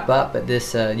and wrap up. But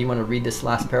this, you want to read this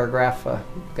last paragraph,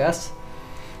 Gus?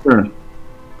 Sure.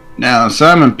 Now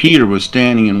Simon Peter was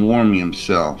standing and warming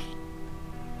himself.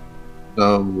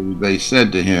 So they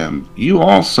said to him, You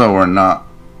also are not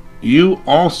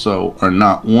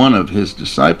one of his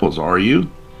disciples, are you?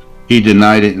 He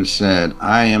denied it and said,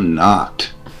 I am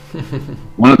not.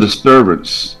 One of the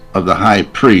servants of the high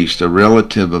priest, a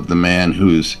relative of the man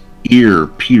whose ear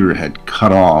Peter had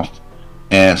cut off,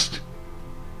 asked,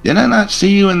 Did I not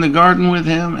see you in the garden with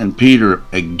him? And Peter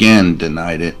again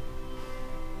denied it.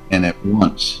 And at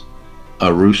once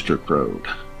a rooster crowed.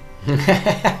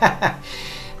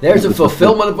 There's a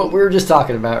fulfillment of what we were just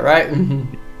talking about, right?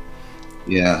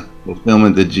 Yeah,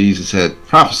 fulfillment that Jesus had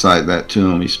prophesied that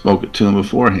to him. He spoke it to him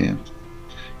beforehand.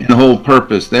 And the whole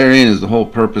purpose, therein is the whole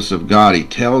purpose of God. He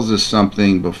tells us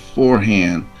something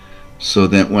beforehand so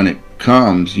that when it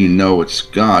comes, it's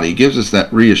God. He gives us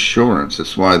that reassurance.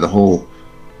 That's why the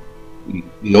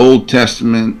Old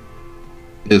Testament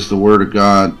is the Word of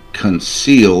God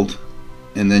concealed,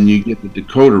 and then you get the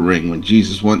decoder ring. When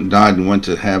Jesus went and died and went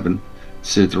to heaven,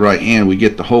 sit at the right hand, we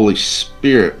get the Holy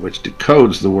Spirit, which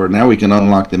decodes the Word. Now we can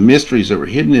unlock the mysteries that were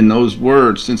hidden in those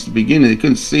words since the beginning. They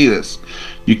couldn't see this.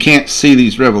 You can't see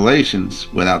these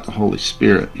revelations without the Holy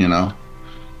Spirit,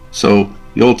 So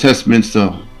the Old Testament's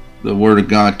the Word of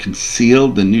God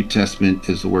concealed. The New Testament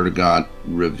is the Word of God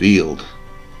revealed.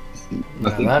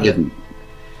 Nothing hidden.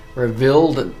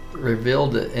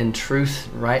 Revealed in truth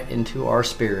right into our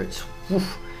spirits.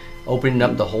 Oof. Opening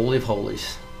up the Holy of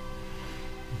Holies.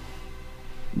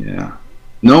 Yeah.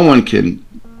 No one can,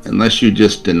 unless you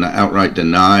just outright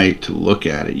deny to look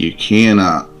at it. You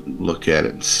cannot look at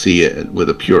it and see it with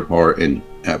a pure heart and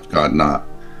have God not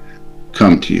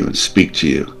come to you and speak to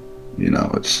you.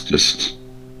 It's just,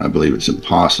 I believe it's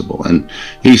impossible. And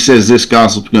he says this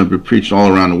gospel is going to be preached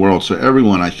all around the world. So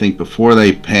everyone, I think, before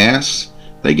they pass,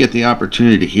 they get the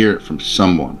opportunity to hear it from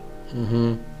someone.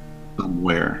 Mm-hmm.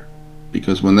 Somewhere.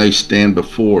 Because when they stand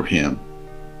before him,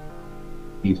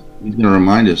 he's going to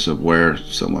remind us of where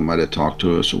someone might have talked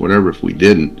to us or whatever if we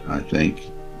didn't, I think.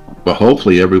 But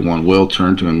hopefully everyone will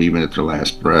turn to him even at their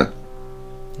last breath.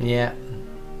 Yeah.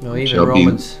 Well, even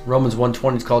Romans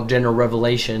 1:20 is called general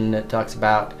revelation. That talks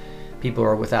about people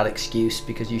are without excuse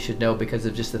because you should know because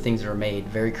of just the things that are made,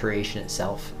 very creation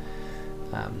itself.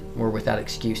 We're without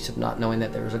excuse of not knowing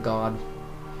that there is a God.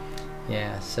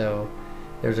 Yeah, so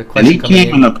there's a question. And he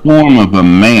came in the form of a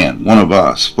man, one of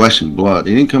us, flesh and blood.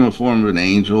 He didn't come in the form of an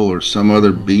angel or some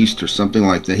other beast or something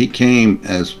like that. He came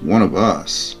as one of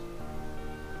us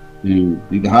to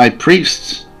be the high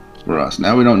priest for us.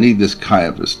 Now we don't need this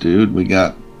Caiaphas dude. We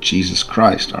got Jesus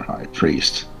Christ, our high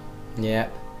priest. Yeah.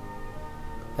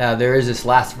 There is this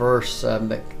last verse,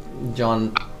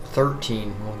 John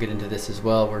 13, we'll get into this as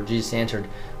well, where Jesus answered,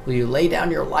 Will you lay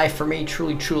down your life for me?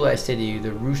 Truly, truly, I say to you,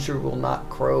 the rooster will not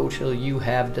crow till you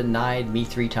have denied me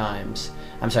 3 times.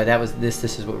 I'm sorry, that was this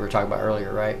is what we were talking about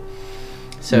earlier, right?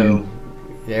 So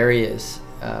there he is,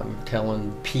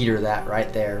 telling Peter that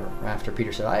right there, after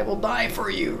Peter said, I will die for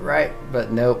you, right?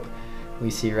 But nope, we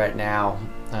see right now,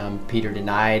 Peter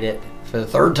denied it for the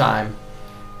 3rd time,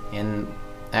 and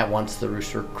at once the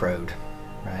rooster crowed,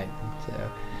 right?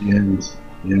 So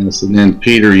Yes, and then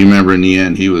Peter, you remember in the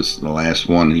end, he was the last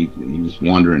one. He was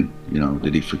wondering,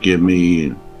 did he forgive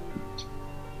me?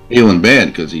 Feeling bad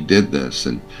because he did this,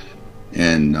 and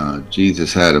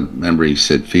Jesus had him. Remember, he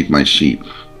said, "Feed my sheep."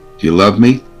 Do you love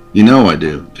me? You know I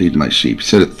do. Feed my sheep. He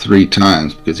said it 3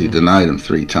 times because he denied him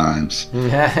 3 times.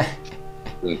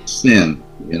 Sin.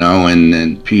 And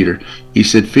then Peter, he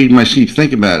said, feed my sheep.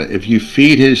 Think about it. If you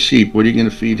feed his sheep, what are you going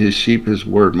to feed his sheep? His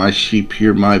word. My sheep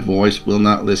hear my voice, will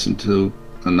not listen to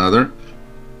another.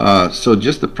 So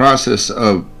just the process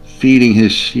of feeding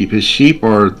his sheep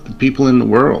are the people in the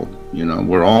world.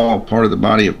 We're all part of the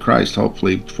body of Christ.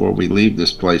 Hopefully before we leave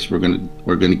this place, we're going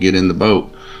to get in the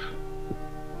boat.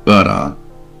 But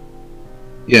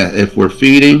if we're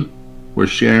feeding, we're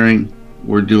sharing,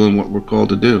 we're doing what we're called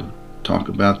to do. Talk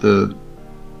about the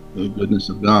goodness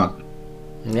of God,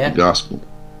 the gospel.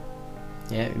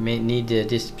 Yeah, you may need to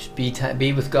just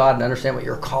be with God and understand what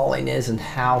your calling is and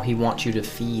how he wants you to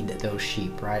feed those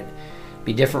sheep, right?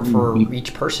 Be different for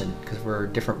each person because we're a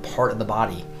different part of the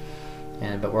body.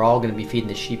 But we're all going to be feeding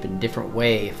the sheep in a different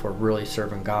way if we're really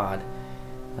serving God.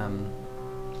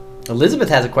 Elizabeth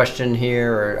has a question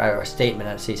here, or a statement.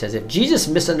 I see. It says, if Jesus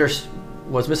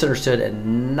was misunderstood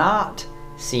and not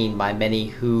seen by many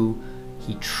who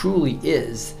he truly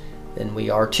is, then we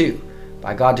are too.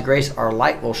 By God's grace, our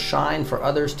light will shine for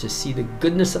others to see the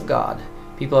goodness of God.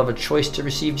 People have a choice to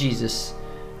receive Jesus.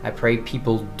 I pray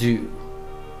people do.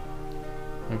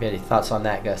 Have any thoughts on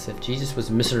that, Gus? If Jesus was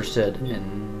misunderstood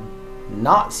and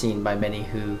not seen by many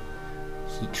who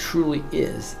he truly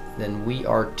is, then we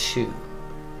are too.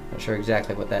 Not sure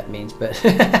exactly what that means, but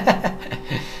I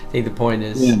think the point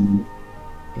is...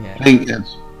 I think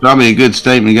that's probably a good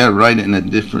statement. You got to write it in a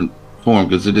different form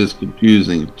because it is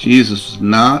confusing. If Jesus was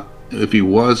not, if he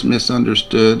was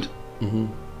misunderstood, why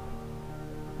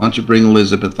don't you bring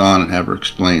Elizabeth on and have her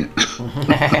explain it?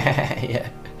 Yeah.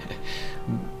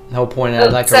 The whole point, I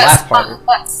like her last part.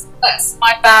 That's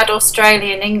my bad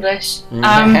Australian English.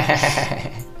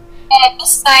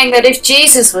 Just saying that if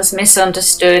Jesus was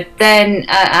misunderstood, then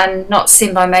and not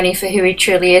seen by many for who he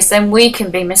truly is, then we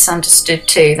can be misunderstood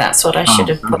too. That's what I should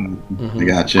have put. I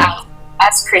gotcha.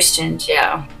 As Christians,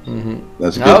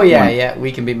 That's a good point. Yeah,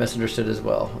 we can be misunderstood as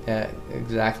well. Yeah,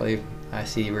 exactly. I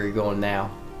see where you're going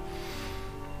now.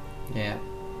 Yeah.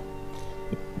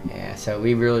 So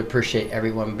we really appreciate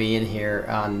everyone being here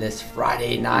on this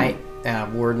Friday night,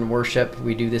 Word and Worship.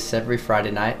 We do this every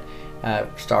Friday night,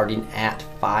 starting at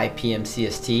 5 p.m.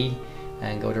 CST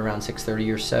and go to around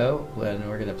 6:30 or so. And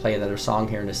we're going to play another song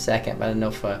here in a second. But I don't know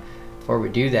if before we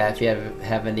do that, if you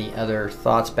have any other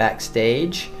thoughts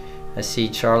backstage. I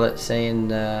see Charlotte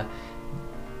saying,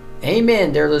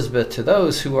 amen, dear Elizabeth. To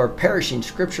those who are perishing,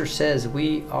 Scripture says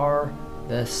we are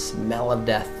the smell of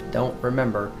death. Don't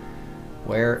remember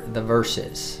where the verse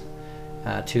is.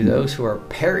 To those who are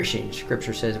perishing,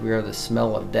 Scripture says we are the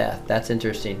smell of death. That's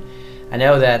interesting. I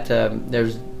know that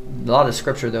there's a lot of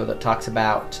Scripture, though, that talks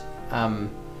about him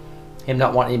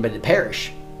not wanting anybody to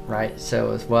perish. Right,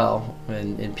 so as well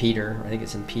in Peter, I think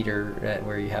it's in Peter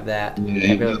where you have that.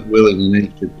 Yeah, not willing that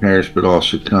they should perish, but all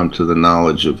should come to the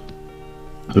knowledge of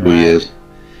who he is.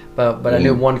 But I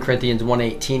know 1 Corinthians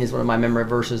 1:18 is one of my memory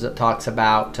verses that talks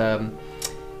about the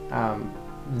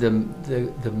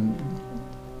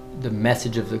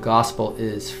message of the gospel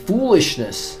is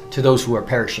foolishness to those who are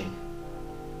perishing.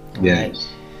 Yes.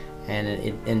 Right?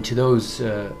 And to those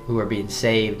who are being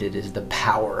saved, it is the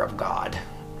power of God.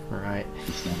 Right.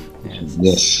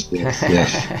 Yes.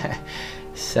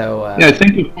 So I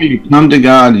think before you come to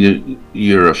God,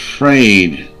 you're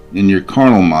afraid in your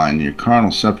carnal mind, your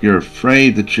carnal self. You're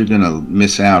afraid that you're going to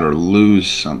miss out or lose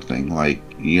something. Like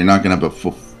you're not going to have a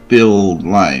fulfilled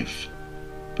life.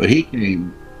 But He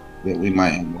came that we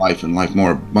might have life and life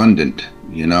more abundant.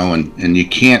 And you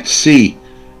can't see.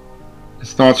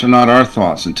 His thoughts are not our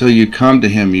thoughts until you come to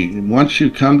Him. Once you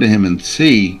come to Him and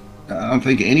see. I don't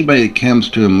think anybody that comes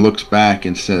to Him looks back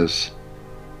and says,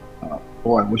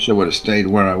 boy, I wish I would have stayed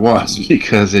where I was,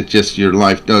 because your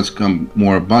life does come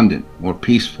more abundant, more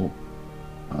peaceful.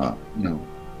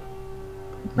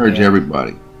 Encourage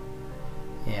everybody.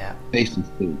 Yeah. Taste and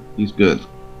see. He's good.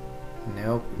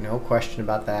 No question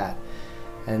about that.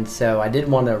 And so I did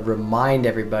want to remind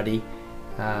everybody,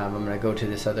 I'm going to go to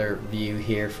this other view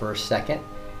here for a second,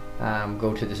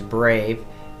 go to this Brave,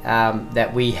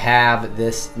 that we have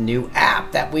this new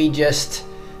app that we just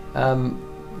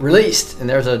released, and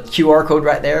there's a QR code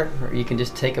right there, or you can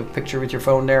just take a picture with your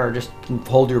phone there, or just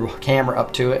hold your camera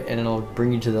up to it and it'll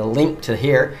bring you to the link to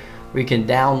here where you can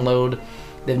download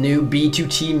the new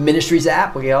B2T Ministries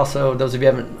app. We also, those of you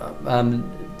who haven't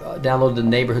downloaded the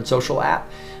Neighborhood Social app,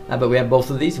 but we have both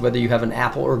of these, whether you have an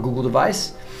Apple or Google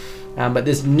device. But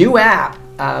this new app,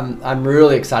 I'm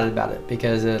really excited about it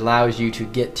because it allows you to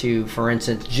get to, for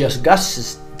instance, just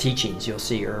Gus's teachings you'll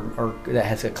see, or that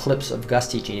has clips of Gus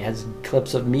teaching. It has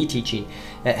clips of me teaching.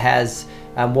 It has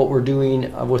what we're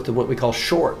doing with what we call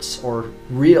shorts or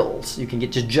reels. You can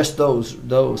get just those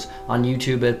on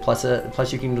YouTube.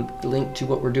 Plus you can link to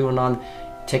what we're doing on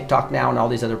TikTok now and all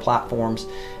these other platforms.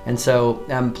 And so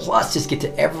plus just get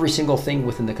to every single thing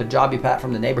within the Kajabi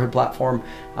platform, the neighborhood platform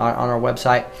on our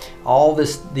website. All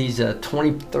these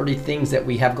 20, 30 things that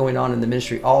we have going on in the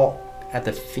ministry, all at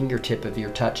the fingertip of your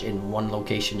touch in one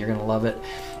location. You're gonna love it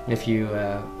if you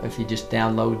just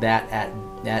download that at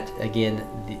again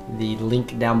the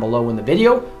link down below in the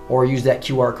video, or use that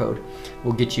QR code.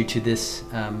 We'll get you to this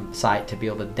site to be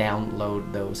able to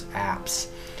download those apps.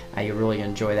 You really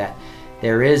enjoy that.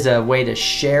 There is a way to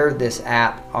share this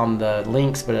app on the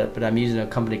links, but I'm using a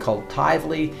company called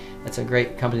Tithely. That's a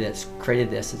great company that's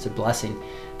created this. It's a blessing.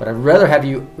 But I'd rather have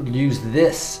you use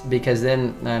this, because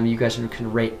then you guys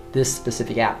can rate this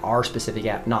specific app, our specific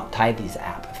app, not Tithely's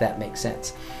app, if that makes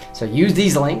sense. So use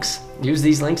these links,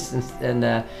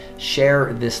 and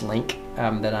share this link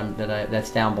that's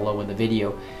down below in the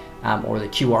video, or the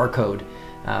QR code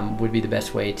would be the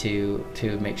best way to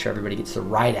make sure everybody gets the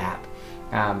right app.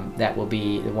 That will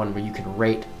be the one where you can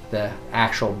rate the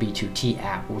actual B2T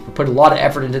app. We've put a lot of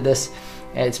effort into this.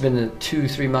 It's been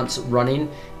 2-3 months running,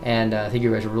 and I think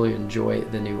you guys will really enjoy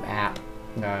the new app.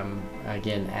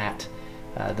 Again, at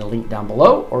the link down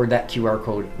below, or that QR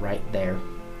code right there.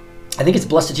 I think it's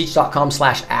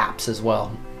blessed2teach.com/apps as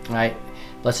well, right?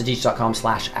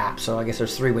 blessed2teach.com/apps. So I guess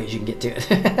there's 3 ways you can get to it.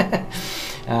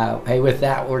 Hey, with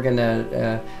that, we're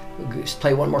gonna just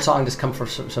play one more song, just come for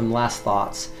some last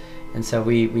thoughts. And so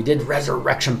we did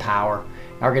Resurrection Power.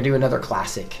 Now we're gonna do another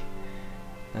classic.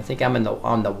 I think I'm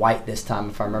on the white this time,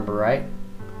 if I remember right.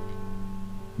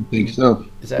 I think so.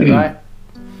 Is that right?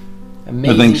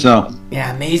 Amazing, I think so.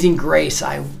 Yeah, Amazing Grace.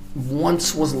 I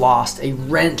once was lost, a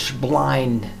wrench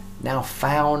blind, now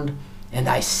found, and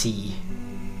I see.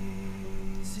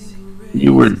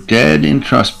 You were dead in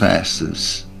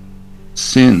trespasses,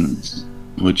 sins,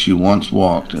 which you once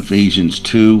walked. Ephesians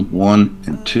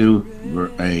 2:1-2,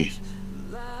 verse 8.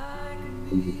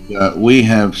 We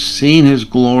have seen his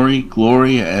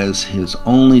glory as his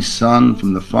only Son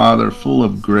from the Father, full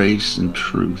of grace and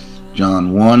truth.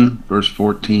 John 1, verse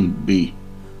 14b.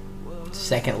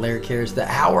 Second lyric here is, the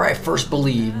hour I first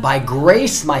believed, by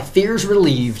grace my fears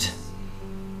relieved.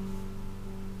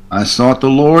 I sought the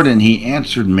Lord, and he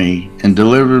answered me and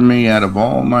delivered me out of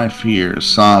all my fears.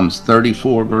 Psalms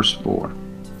 34, verse 4.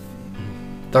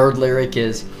 Third lyric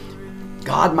is,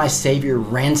 God my Savior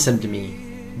ransomed me,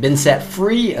 been set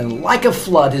free, and like a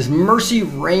flood his mercy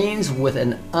reigns with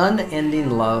an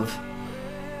unending love.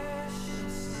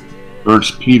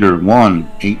 1 Peter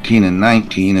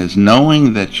 1:18-19 is,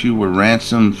 knowing that you were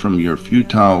ransomed from your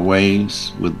futile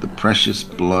ways with the precious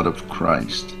blood of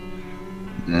Christ.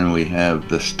 And then we have,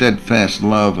 the steadfast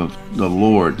love of the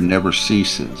Lord never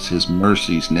ceases. His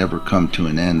mercies never come to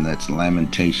an end. That's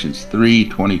Lamentations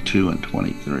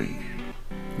 3:22-23.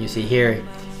 You see here,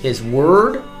 his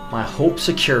word my hope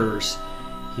secures.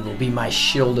 He will be my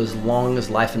shield as long as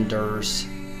life endures.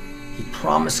 He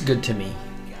promised good to me.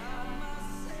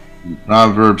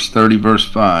 Proverbs 30 verse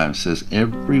 5 says,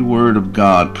 every word of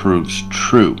God proves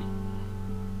true.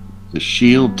 The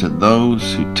shield to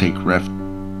those who take refuge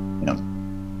in him.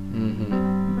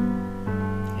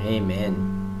 Amen.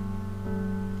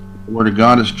 The word of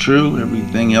God is true.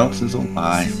 Everything else is a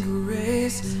lie.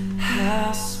 Grace,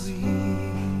 how sweet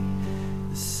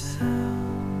the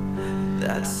sound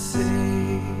that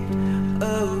saved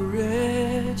a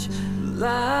wretch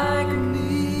like me.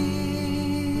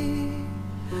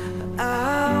 I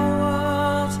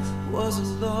once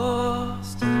was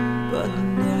lost, but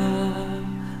now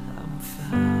I'm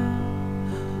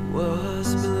found.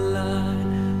 Was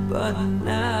blind, but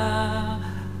now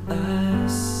I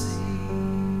see.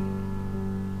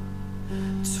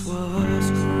 'Twas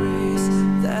grace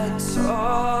that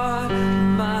taught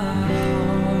my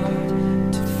heart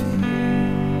to fear,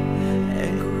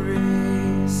 and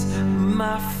grace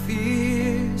my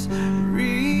fears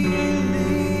relieved.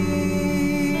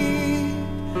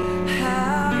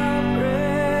 How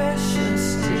precious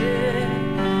did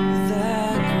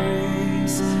that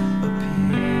grace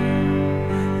appear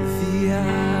the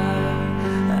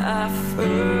hour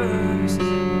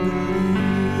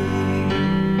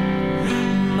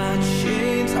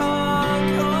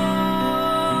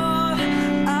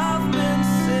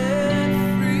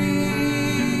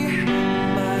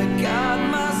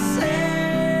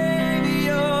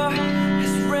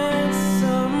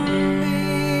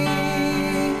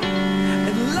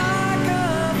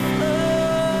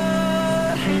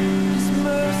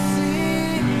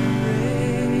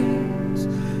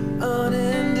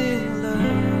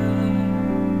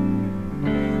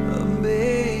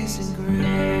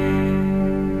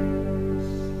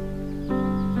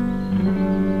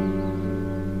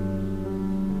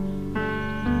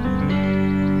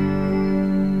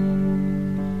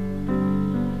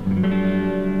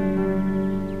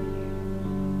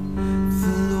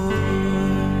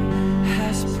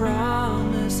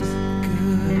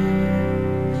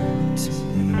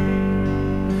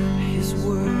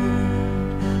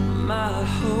my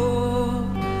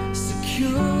hope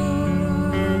secure.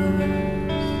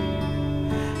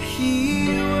 He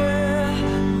will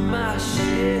my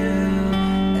shield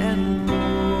and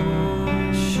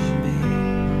portion be,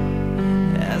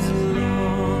 as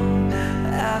long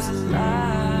as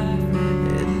life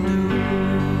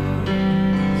endures.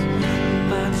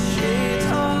 My chains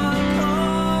are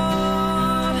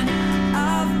gone,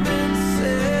 I've been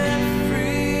set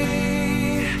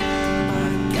free. My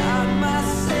God, my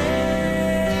Savior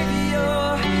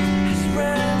has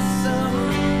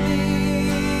ransomed me.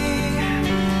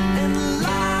 And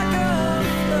like a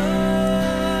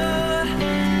flood,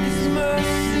 His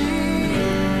mercy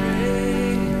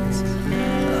reigns,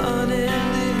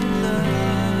 unending love,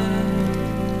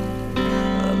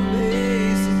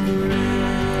 amazing grace.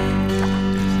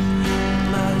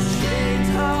 My chains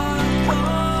are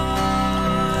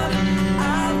gone,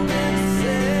 I've been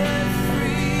set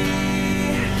free.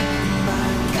 My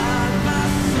God, my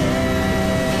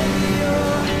Savior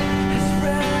has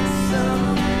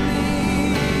ransomed me.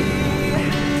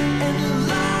 And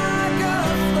like a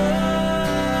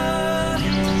flood,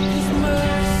 His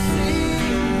mercy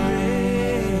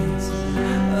reigns,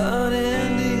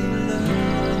 unending love,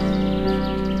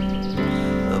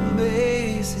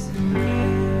 amazing grace.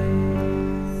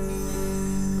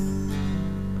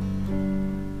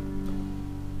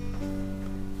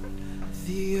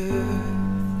 The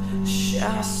earth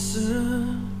shall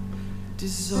soon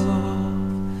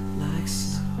dissolve like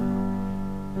snow.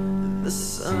 The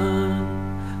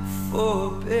sun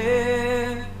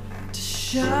forbear to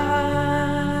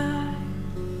shine,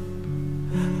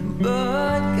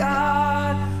 but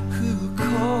God who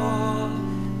called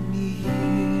me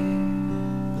here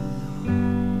below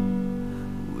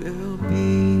will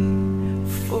be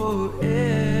forever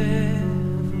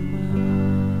mine,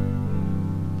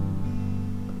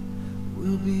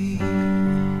 will be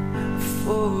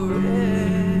forever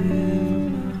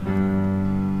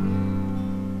mine.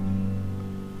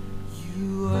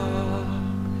 You are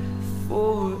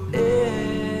forever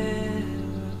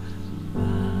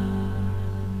mine.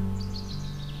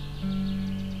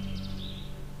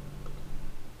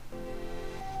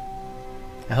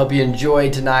 I hope you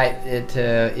enjoyed tonight. It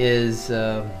is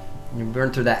you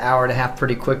burned through that hour and a half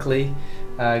pretty quickly.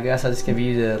 I guess I'll just give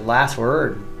you the last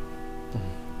word.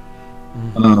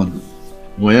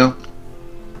 Well,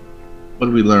 what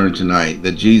did we learn tonight?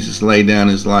 That Jesus laid down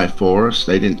his life for us.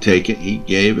 They didn't take it, he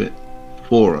gave it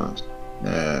for us.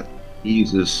 That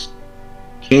Jesus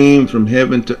came from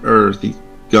heaven to earth.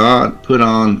 God put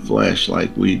on flesh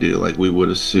like we do, like we would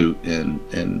a suit,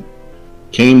 and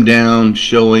came down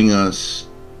showing us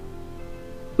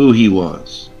who he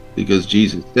was. Because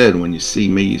Jesus said, when you see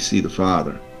me, you see the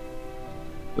Father.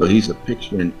 So he's a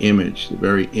picture and image, the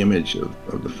very image of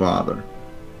the Father.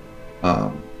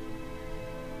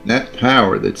 That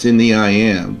power that's in the I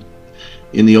Am,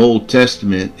 in the Old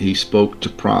Testament, he spoke to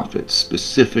prophets,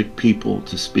 specific people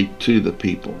to speak to the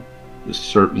people, the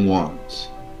certain ones.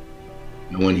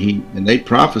 And they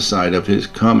prophesied of his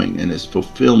coming and his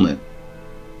fulfillment,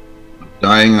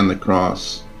 dying on the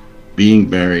cross, being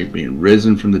buried, being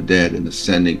risen from the dead, and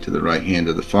ascending to the right hand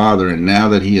of the Father. And now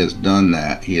that he has done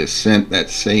that, he has sent that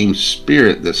same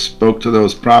Spirit that spoke to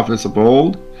those prophets of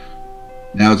old,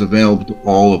 now is available to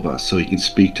all of us, so he can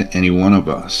speak to any one of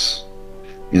us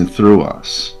and through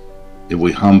us if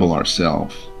we humble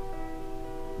ourselves.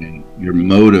 And your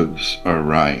motives are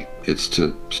right. It's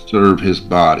to serve his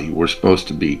body. We're supposed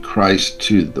to be Christ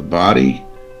to the body,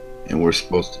 and we're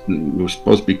supposed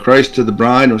to be Christ to the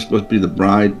bride, and we're supposed to be the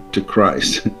bride to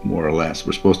Christ, more or less.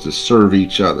 We're supposed to serve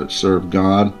each other, serve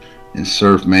God and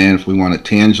serve man. If we want to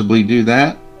tangibly do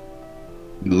that,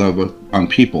 we love on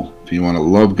people. If you want to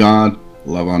love God,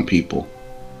 love on people.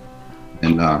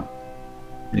 And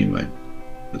anyway,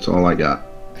 that's all I got.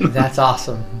 That's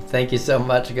awesome. Thank you so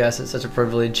much, Gus. It's such a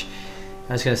privilege.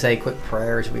 I was going to say a quick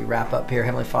prayer as we wrap up here.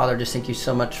 Heavenly Father, just thank you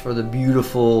so much for the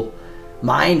beautiful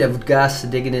mind of Gus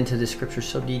digging into the scripture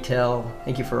so detailed.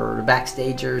 Thank you for the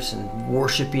backstagers and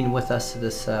worshiping with us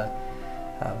this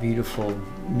beautiful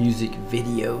music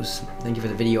videos. Thank you for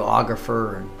the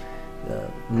videographer and the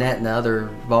net and the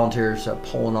other volunteers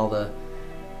pulling all the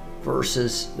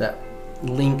verses that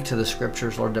link to the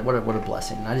scriptures. Lord, what a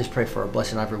blessing. I just pray for a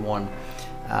blessing on everyone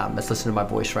that's listening to my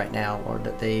voice right now, Lord,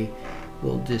 that they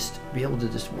will just be able to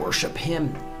just worship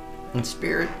him in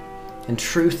spirit and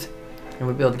truth, and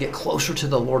we'll be able to get closer to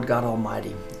the Lord God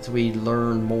Almighty as we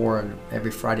learn more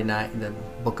every Friday night in the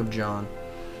book of John.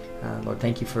 Lord,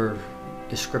 thank you for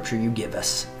the scripture you give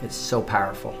us. It's so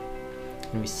powerful.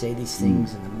 And we say these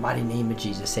things in the mighty name of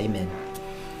Jesus. Amen.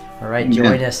 All right,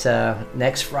 join us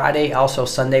next Friday. Also,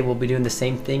 Sunday, we'll be doing the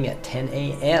same thing at 10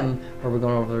 a.m. where we're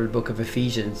going over the book of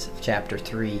Ephesians, chapter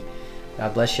 3.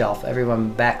 God bless y'all. If everyone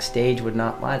backstage would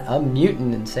not mind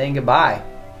unmuting and saying goodbye.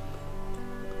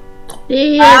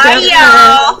 Bye,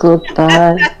 y'all.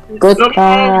 Goodbye.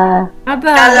 Goodbye.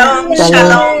 Shalom,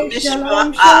 shalom,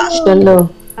 shalom.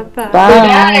 Shalom. Good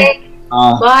Bye. day.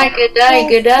 Bye. Good day.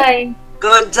 Good day.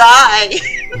 Good day.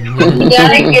 Good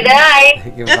day. Good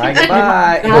day. Goodbye,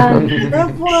 goodbye.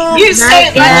 You say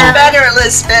it much better,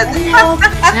 Elizabeth.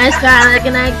 Nice try.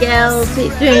 Good night, girls. Sweet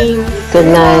dreams. Good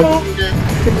night.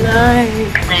 Good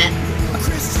night.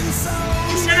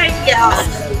 Night,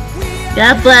 y'all.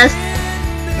 God bless.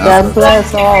 God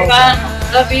bless all.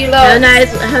 Love you, Have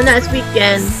love. a nice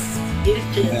weekend.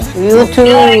 You too.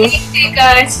 You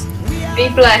guys. Be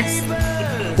blessed.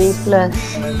 Be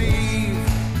blessed.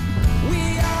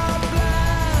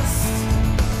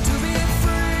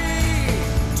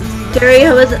 Terry,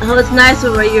 how was nice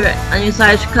over here on your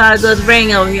side of Chicago? It's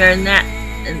raining over here and that.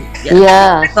 And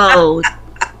Yes. cold.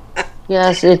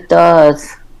 Yes, it does.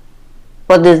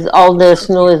 But all the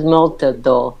snow is melted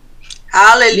though.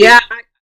 Hallelujah. Yeah.